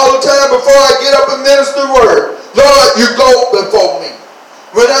Jesus all the time before I get up and minister the word, Lord, you go before me.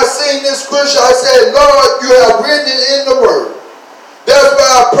 When I seen this scripture, I said, Lord, you have written it in the word. That's why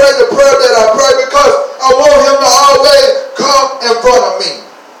I pray the prayer that I pray, because I want him to always come in front of me.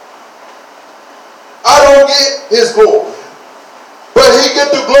 I don't get his glory, but he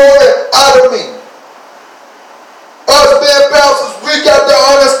get the glory out of me. Us being pastors, we got to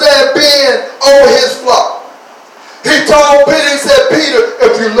understand being on his flock. He told Peter, he said, Peter,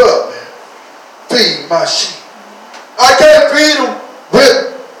 if you love me, feed my sheep. I can't feed them with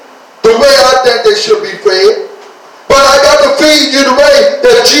the way I think they should be fed, but I got to feed you the way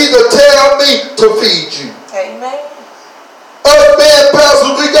that Jesus tell me to feed you. Amen. Us being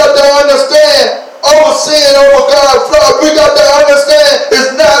pastors, we got to understand overseeing over God's flock. We got to understand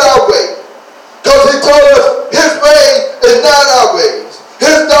it's not our way. Because he told us his way is not our ways.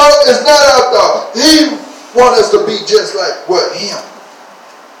 His thought is not our thought. He wants us to be just like what him.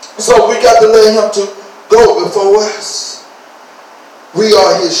 So we got to let him to go before us. We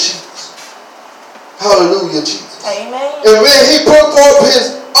are his sheep. Hallelujah, Jesus. Amen. And when he put forth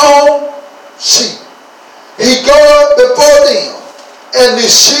his own sheep, he goeth before them, and the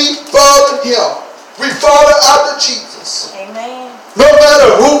sheep follow him. We follow after Jesus. Amen. No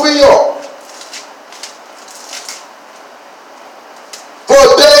matter who we are. For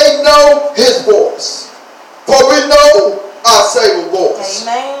they know his voice. For we know our Savior's voice.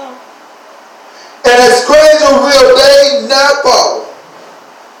 Amen. And a stranger will they not follow.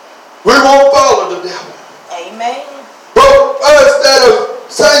 We won't follow the devil. Amen. But us that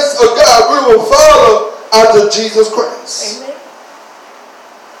are saints of God, we will follow after Jesus Christ. Amen.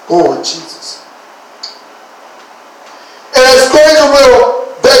 Glory to Jesus. And a stranger will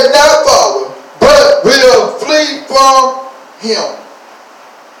they not follow, but will flee from him.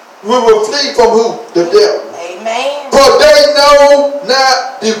 We will flee from who? The devil. Amen. For they know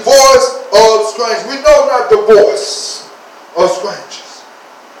not the voice of strangers. We know not the voice of strangers.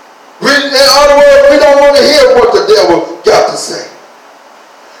 In other words, we don't want to hear what the devil got to say.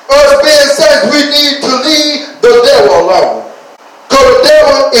 Us being saints, we need to leave the devil alone. Because the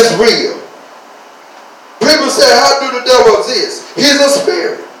devil is real. People say, how do the devil exist? He's a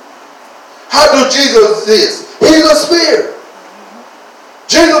spirit. How do Jesus exist? He's a spirit.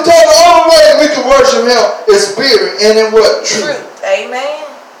 Jesus told the only way we can worship him is spirit and in what? Truth. Amen.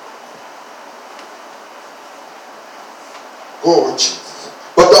 Glory to Jesus.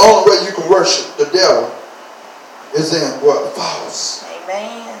 But the only way you can worship the devil is in what? False.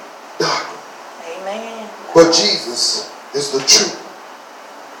 Amen. Doctrine. Amen. But Jesus is the true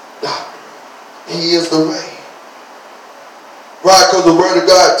doctrine. He is the way. Right, because the word of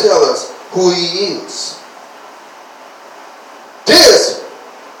God tells us who he is. This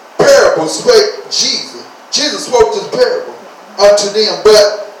parable spake Jesus. Jesus spoke this parable unto them,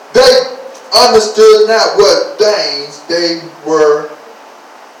 but they understood not what things they were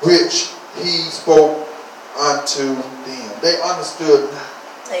which he spoke unto them. They understood not.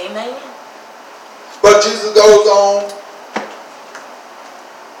 Amen. But Jesus goes on.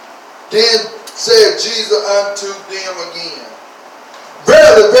 Then said Jesus unto them again,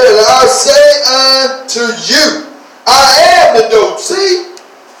 verily, verily, I say unto you, I am the door. See?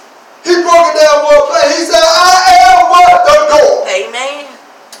 He broke it down more plain. He said, I am what? The door. Amen.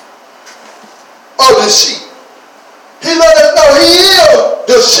 Of the sheep. He let us know he is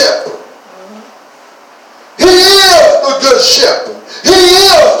the shepherd. He is the good shepherd. He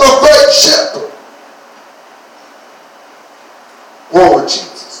is the great shepherd. Lord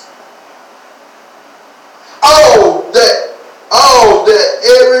Jesus. All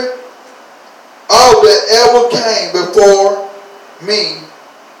that ever came before me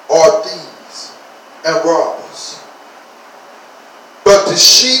are thieves and robbers. But the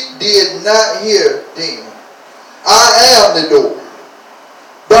sheep did not hear them. I am the door.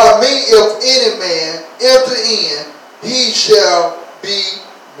 By me, if any man enter in, he shall be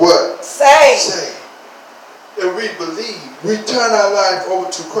what? Saved. If we believe, we turn our life over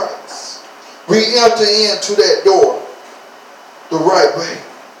to Christ. We enter into that door the right way.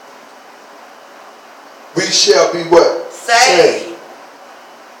 We shall be what? Saved.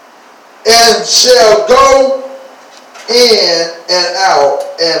 And shall go in and out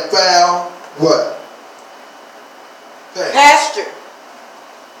and found what? Pasture.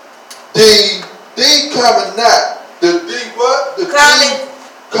 The thief cometh not. The thief what? The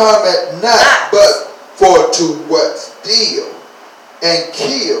thief cometh not, but for to what? Steal and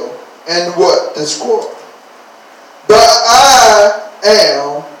kill and what? Destroy. But I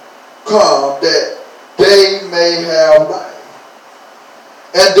am come that they may have life,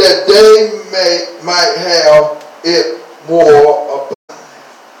 and that they might have it more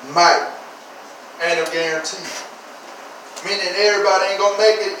abundant. Might. Ain't no guarantee. Meaning everybody ain't going to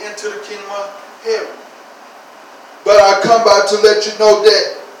make it into the kingdom of heaven. But I come by to let you know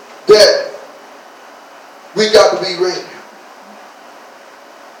that we got to be ready.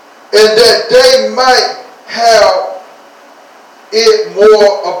 And that they might have it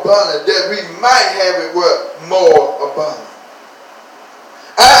more abundant. That we might have it what? More abundant.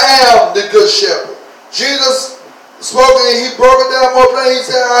 I am the good shepherd. Jesus spoke and he broke it down more plain. He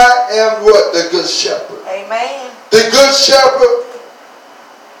said, I am what? The good shepherd. Amen. The good shepherd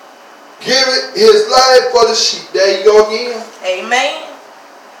giveth his life for the sheep. There you go again. Amen.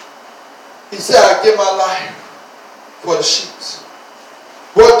 He said, I give my life for the sheep.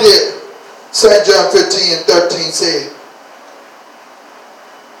 What did St. John 15:13 say?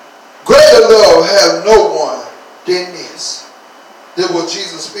 Greater love have no one than this. That was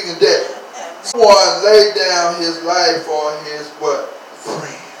Jesus speaking that. Someone laid down his life for his what?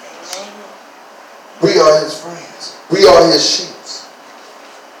 Friends. We are his friends. We are his sheep.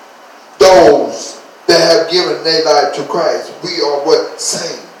 Those that have given their life to Christ. We are what?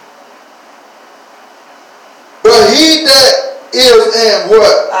 Saved. But he that is in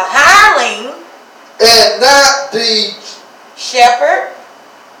what? A hireling. And not the shepherd.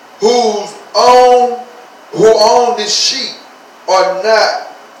 Who own the sheep are not.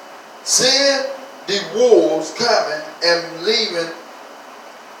 Seeing the wolves coming and leaving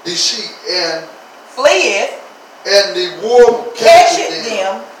the sheep and fleeth. And the wolf catcheth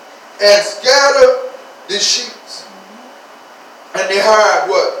them and scatter the sheep. And they hired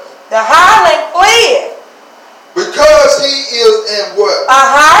what? The hireling fleeth. Because he is in what? A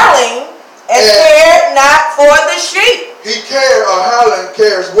hireling and cared not for the sheep. A hireling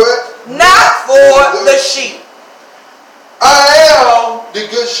cares what? Not for the sheep. I am the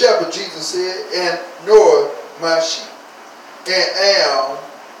good shepherd, Jesus said, and know my sheep, and am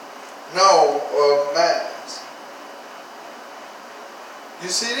known of mine. You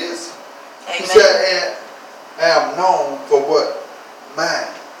see this? Amen. He said, and am known for what?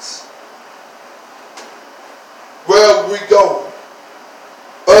 Mine. Where we go,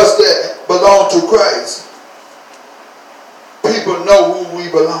 us that belong to Christ, people know who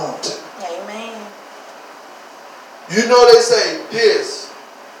we belong to. Amen. You know they say this.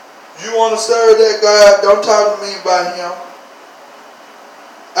 You want to serve that God, don't talk to me about him.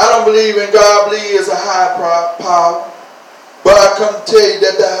 I don't believe in God. I believe it's a high power. But I come to tell you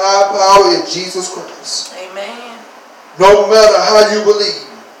that the high power is Jesus Christ. Amen. No matter how you believe,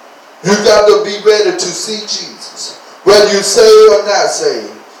 you got to be ready to see Jesus. Whether you saved or not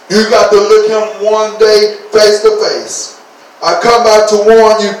saved, you got to look him one day face to face. I come out to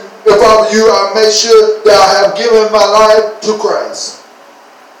warn you, if I were you, I make sure that I have given my life to Christ.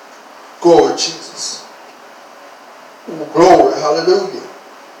 Glory Jesus. Glory, hallelujah.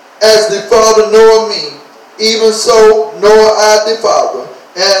 As the Father knoweth me, even so know I the Father,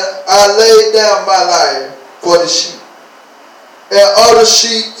 and I lay down my life for the sheep. And other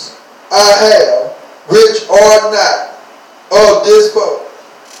sheep I have, which are not of this fold.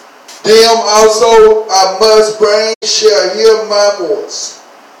 Them also I must bring, shall hear my voice.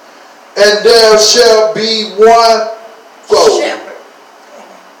 And there shall be one fold. Shepherd.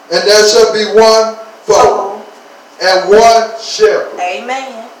 And there shall be one fold. And one shepherd.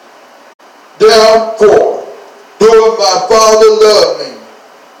 Amen. Therefore, do my Father love me?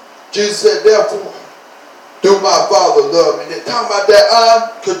 Jesus said, therefore, do my Father love me? They're talking about that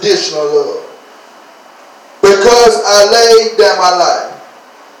unconditional love. Because I laid down my life,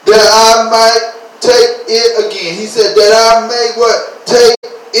 that I might take it again. He said that I may what? Take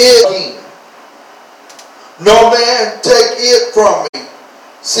it again. No man take it from me.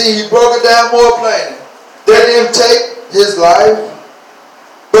 See, he broke it down more plainly. They didn't take his life,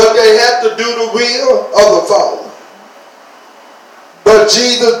 but they had to do the will of the Father. But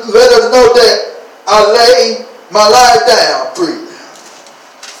Jesus let us know that I lay my life down freely.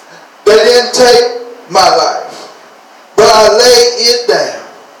 They didn't take my life, but I lay it down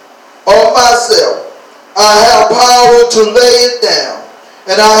on myself. I have power to lay it down,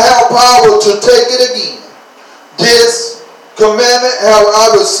 and I have power to take it again. This commandment have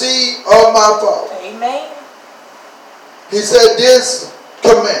I received of my Father. Amen. He said, this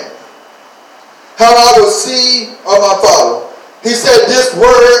commandment have I received of my Father. He said, this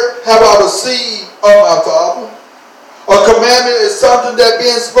word have I received of my Father. A commandment is something that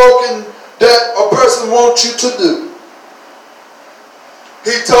being spoken that a person wants you to do.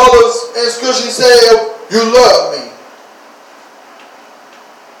 He told us in Scripture, he said, if you love me.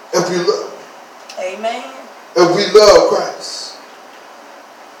 If you love me. Amen. If we love Christ,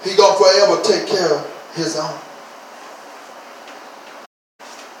 he gonna forever take care of his own.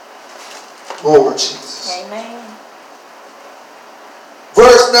 Lord Jesus. Amen.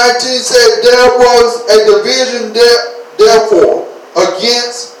 Verse 19 said, there was a division therefore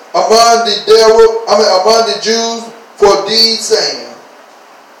against among the Jews for these saying.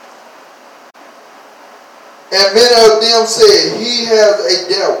 And many of them said, he has a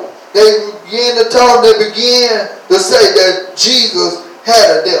devil. They began to talk, they began to say that Jesus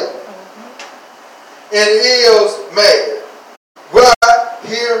had a devil. And is mad. Why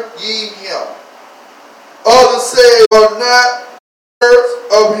hear ye him? Others say, are not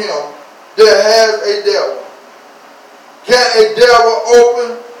of him that has a devil. Can a devil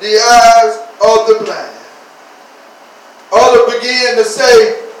open the eyes of the blind? Others begin to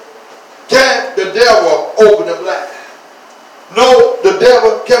say, can the devil open the blind? No, the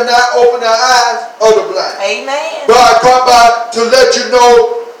devil cannot open the eyes of the blind. Amen. But I come by to let you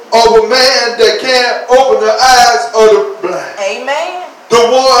know of a man that can't open the eyes of the blind. Amen. The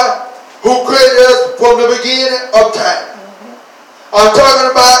one who created us from the beginning of time. I'm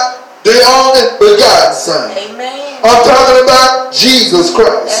talking about the only begotten Son. Amen. I'm talking about Jesus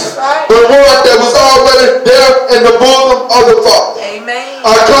Christ. That's right. The one that was already there in the bosom of the Father. Amen.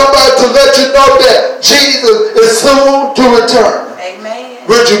 I come back to let you know that Jesus is soon to return. Amen.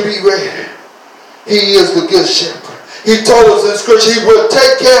 Would you be ready? He is the good shepherd. He told us in Scripture he would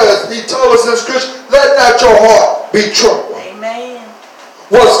take care of us. He told us in Scripture, let not your heart be troubled. Amen.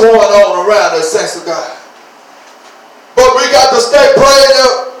 What's going on around us, saints of God? But we got to stay praying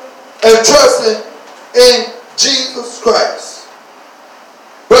up and trusting in Jesus Christ.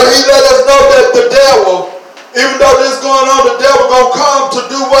 But he let us know that the devil, even though this is going on, the devil going to come to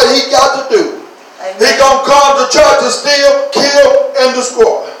do what he got to do. Amen. He going to come to try to steal, kill, and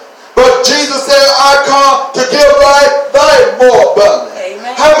destroy. But Jesus said, I come to give life more abundant.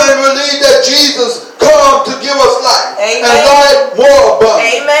 Amen. How many believe that Jesus come to give us life? Amen. And life more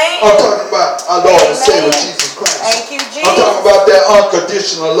abundant? Amen. I'm talking about our Lord and Savior Jesus Christ. Thank you, Jesus. I'm talking about that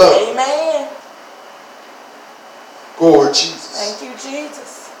unconditional love. Amen. Lord Jesus. Thank you,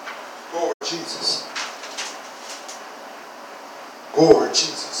 Jesus. Lord Jesus. Lord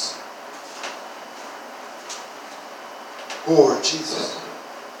Jesus. Lord Jesus.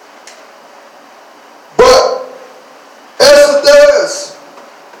 But as it does,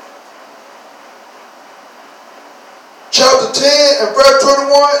 chapter 10 and verse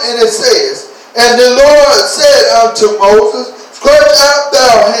 21, and it says, and the Lord said unto Moses, stretch out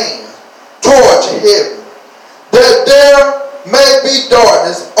thy hand towards heaven, that there may be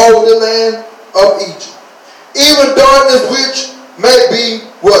darkness over the land of Egypt, even darkness which may be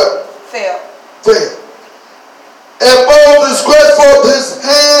what? Fell. And Moses stretched forth his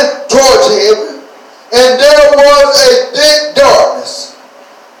hand towards heaven, and there was a thick darkness,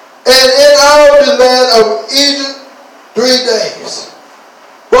 and in all the land of Egypt 3 days.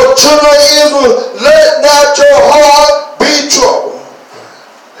 But children of Israel, let not your heart be troubled.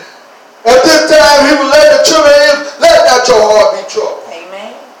 At this time, he will let the children of Israel, let not your heart be troubled.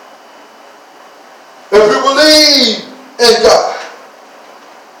 Amen. If you believe in God,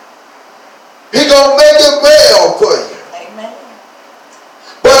 he going to make it well for you. Amen.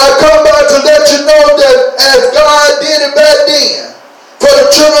 But I come back to let you know that as God did it back then, for the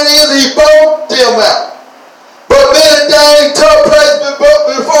children of Israel, he brought them out. But many things took place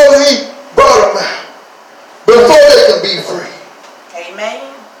before he brought them out. Before they can be free. Amen.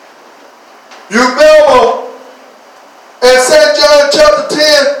 You remember in St. John chapter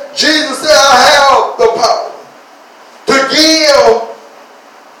 10, Jesus said, I have the power to give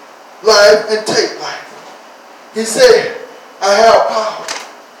life and take life. He said, I have power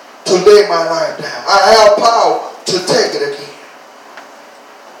to lay my life down. I have power to take it again.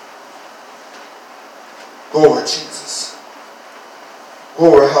 Glory, Jesus.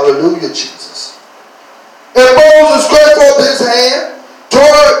 Glory, hallelujah, Jesus. And Moses stretched forth his hand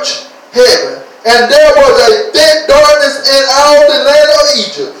towards heaven, and there was a thick darkness in all the land of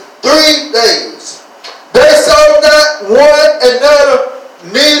Egypt 3 days. They saw not one another,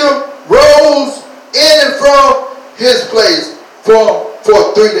 neither rose in and from his place for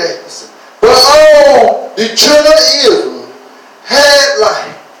 3 days. But all the children of Israel had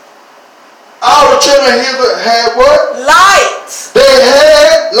light. All the children of Israel had what? Light. They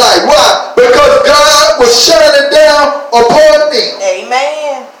had light. Why? Because God was shining down upon them.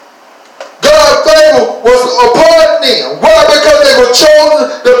 Amen. God's favor was upon them. Why? Because they were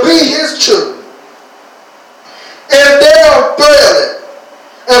chosen to be his children. And there dwelling.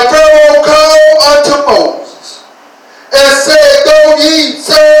 And Pharaoh called unto Moses and said, go ye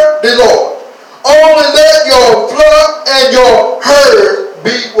serve the Lord. Only let your flock and your herd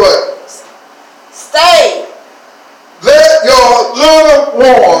be what? Stay. Let your little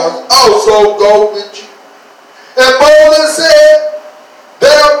ones also go with you. And Moses said,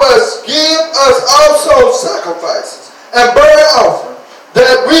 thou must give us also sacrifices and burnt offering,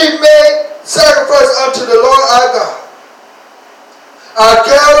 that we may sacrifice unto the Lord our God. Our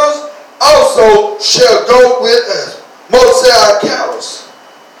cattle also shall go with us. Moses said, our cattle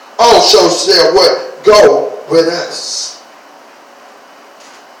also shall what? Go with us.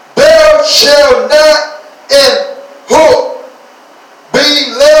 There shall not an hook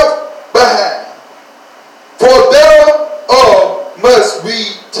be left behind, for thereof must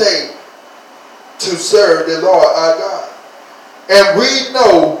we take to serve the Lord our God. And we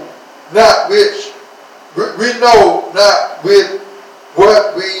know not with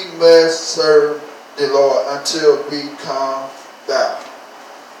what we must serve the Lord until we come down.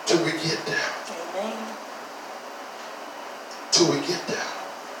 Till we get there. Amen. Till we get there.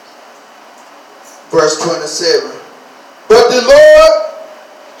 Verse 27. But the Lord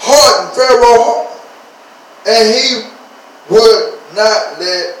hardened Pharaoh's heart, and he would not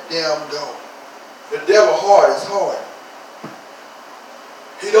let them go. The devil's heart is hard.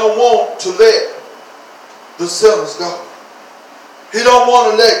 He don't want to let the sinners go. He don't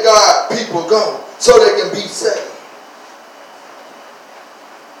want to let God people go so they can be saved.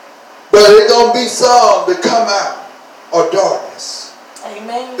 But there's going to be some that come out of darkness.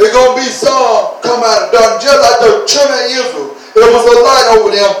 Amen. There's going to be some come out of darkness. Just like the children of Israel. There was a light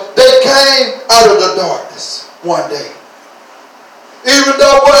over them. They came out of the darkness one day. Even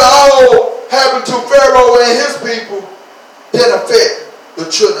though what all happened to Pharaoh and his people didn't affect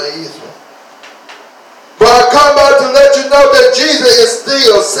the children of Israel. But I come by to let you know that Jesus is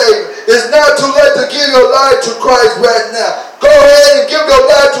still saving. It's not too late to give your life to Christ right now. Go ahead and give your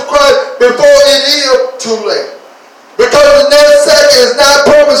life to Christ before it is too late. Because the next second is not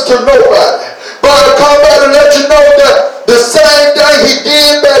promised to nobody. But I come by to let you know that the same thing he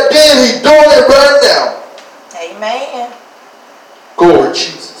did back then, he's doing it right now. Amen. Glory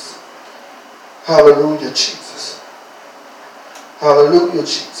Jesus. Hallelujah, Jesus. Hallelujah,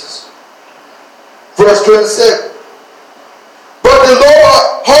 Jesus. Verse 27. But the Lord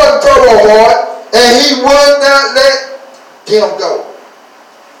hardened Pharaoh's heart, and he would not let them go.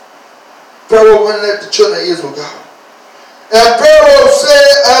 Pharaoh wouldn't let the children of Israel go. And Pharaoh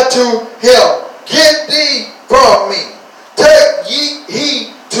said unto him, Get thee from me. Take ye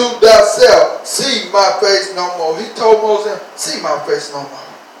heed to thyself. See my face no more. He told Moses, see my face no more.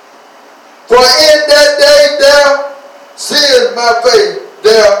 For in that day thou seest my face,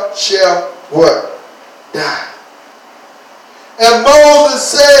 thou shalt what? Die. And Moses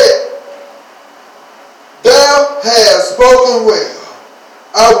said, Thou hast spoken well.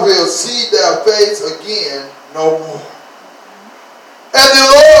 I will see thy face again no more. And the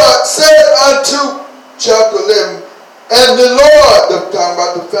Lord said unto, chapter 11, and the Lord, talking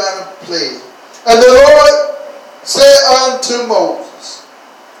about the final plague, and the Lord said unto Moses,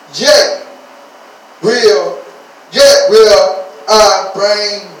 Yet will I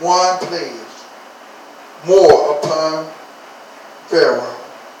bring one plague more upon Pharaoh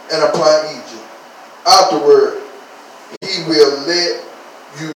and upon Egypt. Afterward, he will let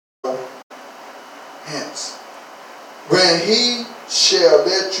you go hence. When he shall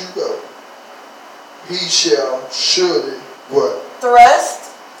let you go, he shall surely what?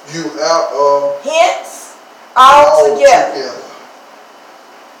 Thrust you out of hence altogether.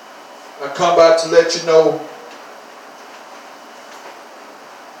 I come by to let you know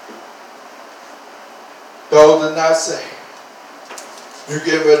those that are not saved, you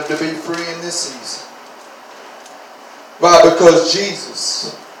get ready to be free in this season. Why? Because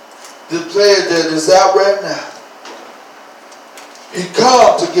Jesus, the player that is out right now, he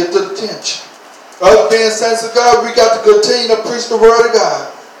come to get the attention. Us being saints of God, we got to continue to preach the word of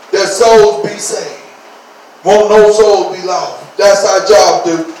God, that souls be saved. Won't no souls be lost. That's our job,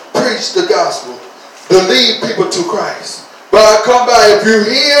 to preach the gospel, to lead people to Christ. But I come by, if you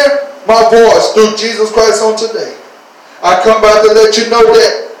hear my voice through Jesus Christ on today, I come by to let you know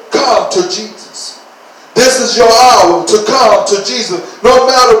that come to Jesus. This is your hour to come to Jesus. No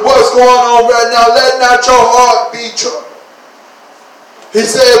matter what's going on right now, let not your heart be troubled. He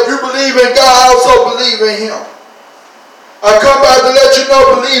said, if you believe in God, also believe in him. I come by to let you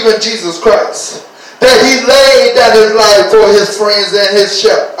know, believe in Jesus Christ. That he laid down his life for his friends and his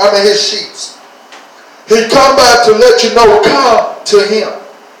sheep. He come by to let you know, come to him.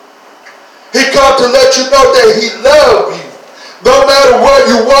 He come to let you know that he loves you. No matter where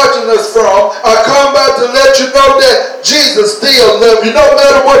you're watching us from, I come by to let you know that Jesus still loves you. No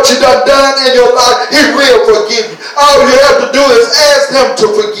matter what you done in your life, he will forgive you. All you have to do is ask him to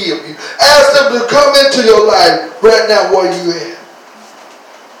forgive you. Ask him to come into your life right now where you at.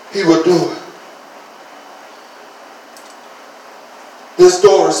 He will do it. This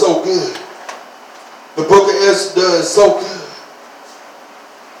story is so good. The book of Esther is so good.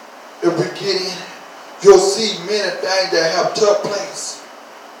 If we get in, you'll see many things that have took place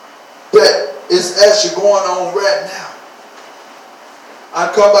that is actually going on right now.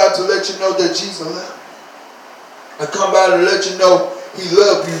 I come by to let you know that Jesus loves you. I come by to let you know he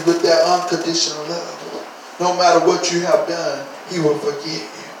loves you with that unconditional love. No matter what you have done, he will forgive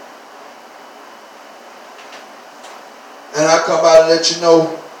you. And I come by to let you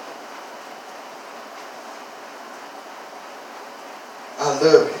know I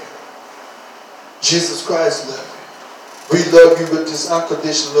love you. Jesus Christ loves you. We love you with this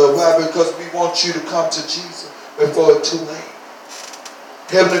unconditional love. Why? Because we want you to come to Jesus before it's too late.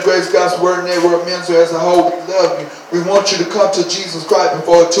 Heavenly Grace Gospel Word Network Ministry as a whole, we love you. We want you to come to Jesus Christ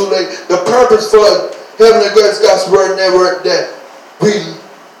before it's too late. The purpose for Heavenly Grace Gospel Word Network, that we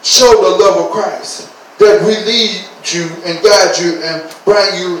show the love of Christ, that we lead you and guide you and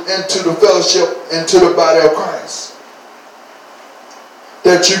bring you into the fellowship, into the body of Christ,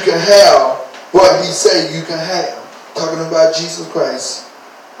 that you can have what he said you can have. Talking about Jesus Christ.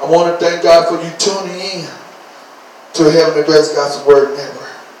 I want to thank God for you tuning in to Heavenly Grace Gospel Word Network.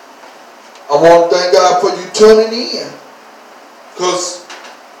 I want to thank God for you tuning in, because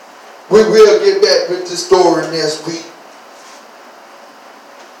we will get back with this story next week.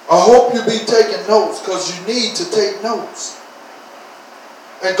 I hope you be taking notes, because you need to take notes.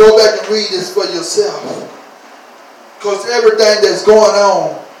 And go back and read this for yourself. Because everything that's going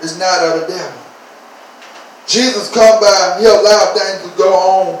on is not of the devil. Jesus come by, he allowed things to go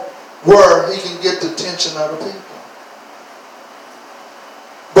on where he can get the attention of the people.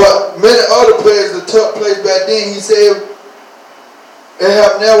 But many other places that took place back then, he said, it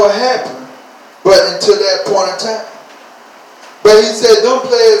have never happened, but until that point in time. But he said,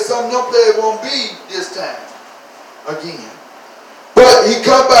 some of them players won't be this time again. But he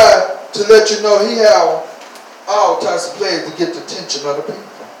come by to let you know he have all types of players to get the attention of the people.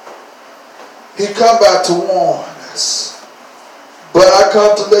 He come by to warn us. But I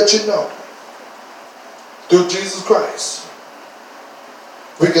come to let you know, through Jesus Christ,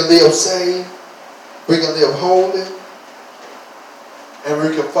 we can live saved, we can live holy, and we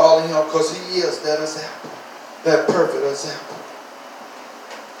can follow him, because he is that example, that perfect example.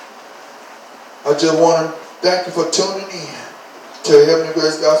 I just want to thank you for tuning in to Heavenly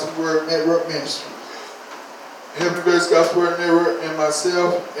Grace Gospel Word Network Ministry. Heavenly Grace Gospel Word Network and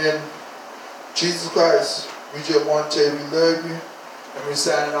myself and Jesus Christ, we just want to tell you we love you, and we're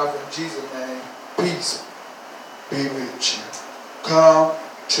signing off in Jesus' name. Peace be with you. Come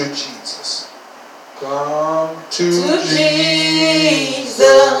to Jesus. Come to Jesus.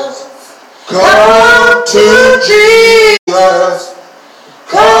 Come to Jesus.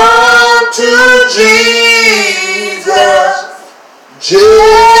 Come to Jesus.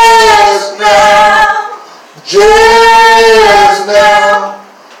 Just now. Just now.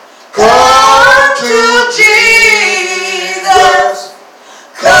 Come to Jesus.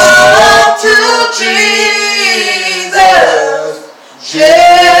 Come to Jesus.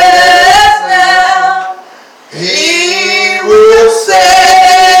 Just now. He will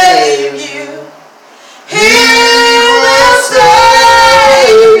save you. He will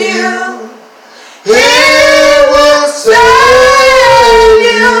save you. He will save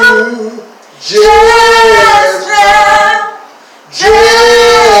you. Just now.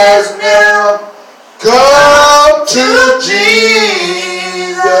 Just now. Come to Jesus.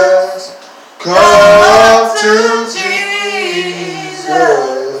 Come to Jesus.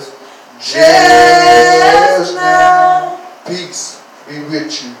 Just now. Peace be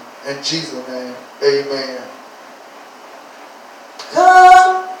with you. In Jesus' name, amen.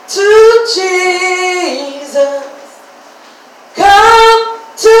 Come to Jesus.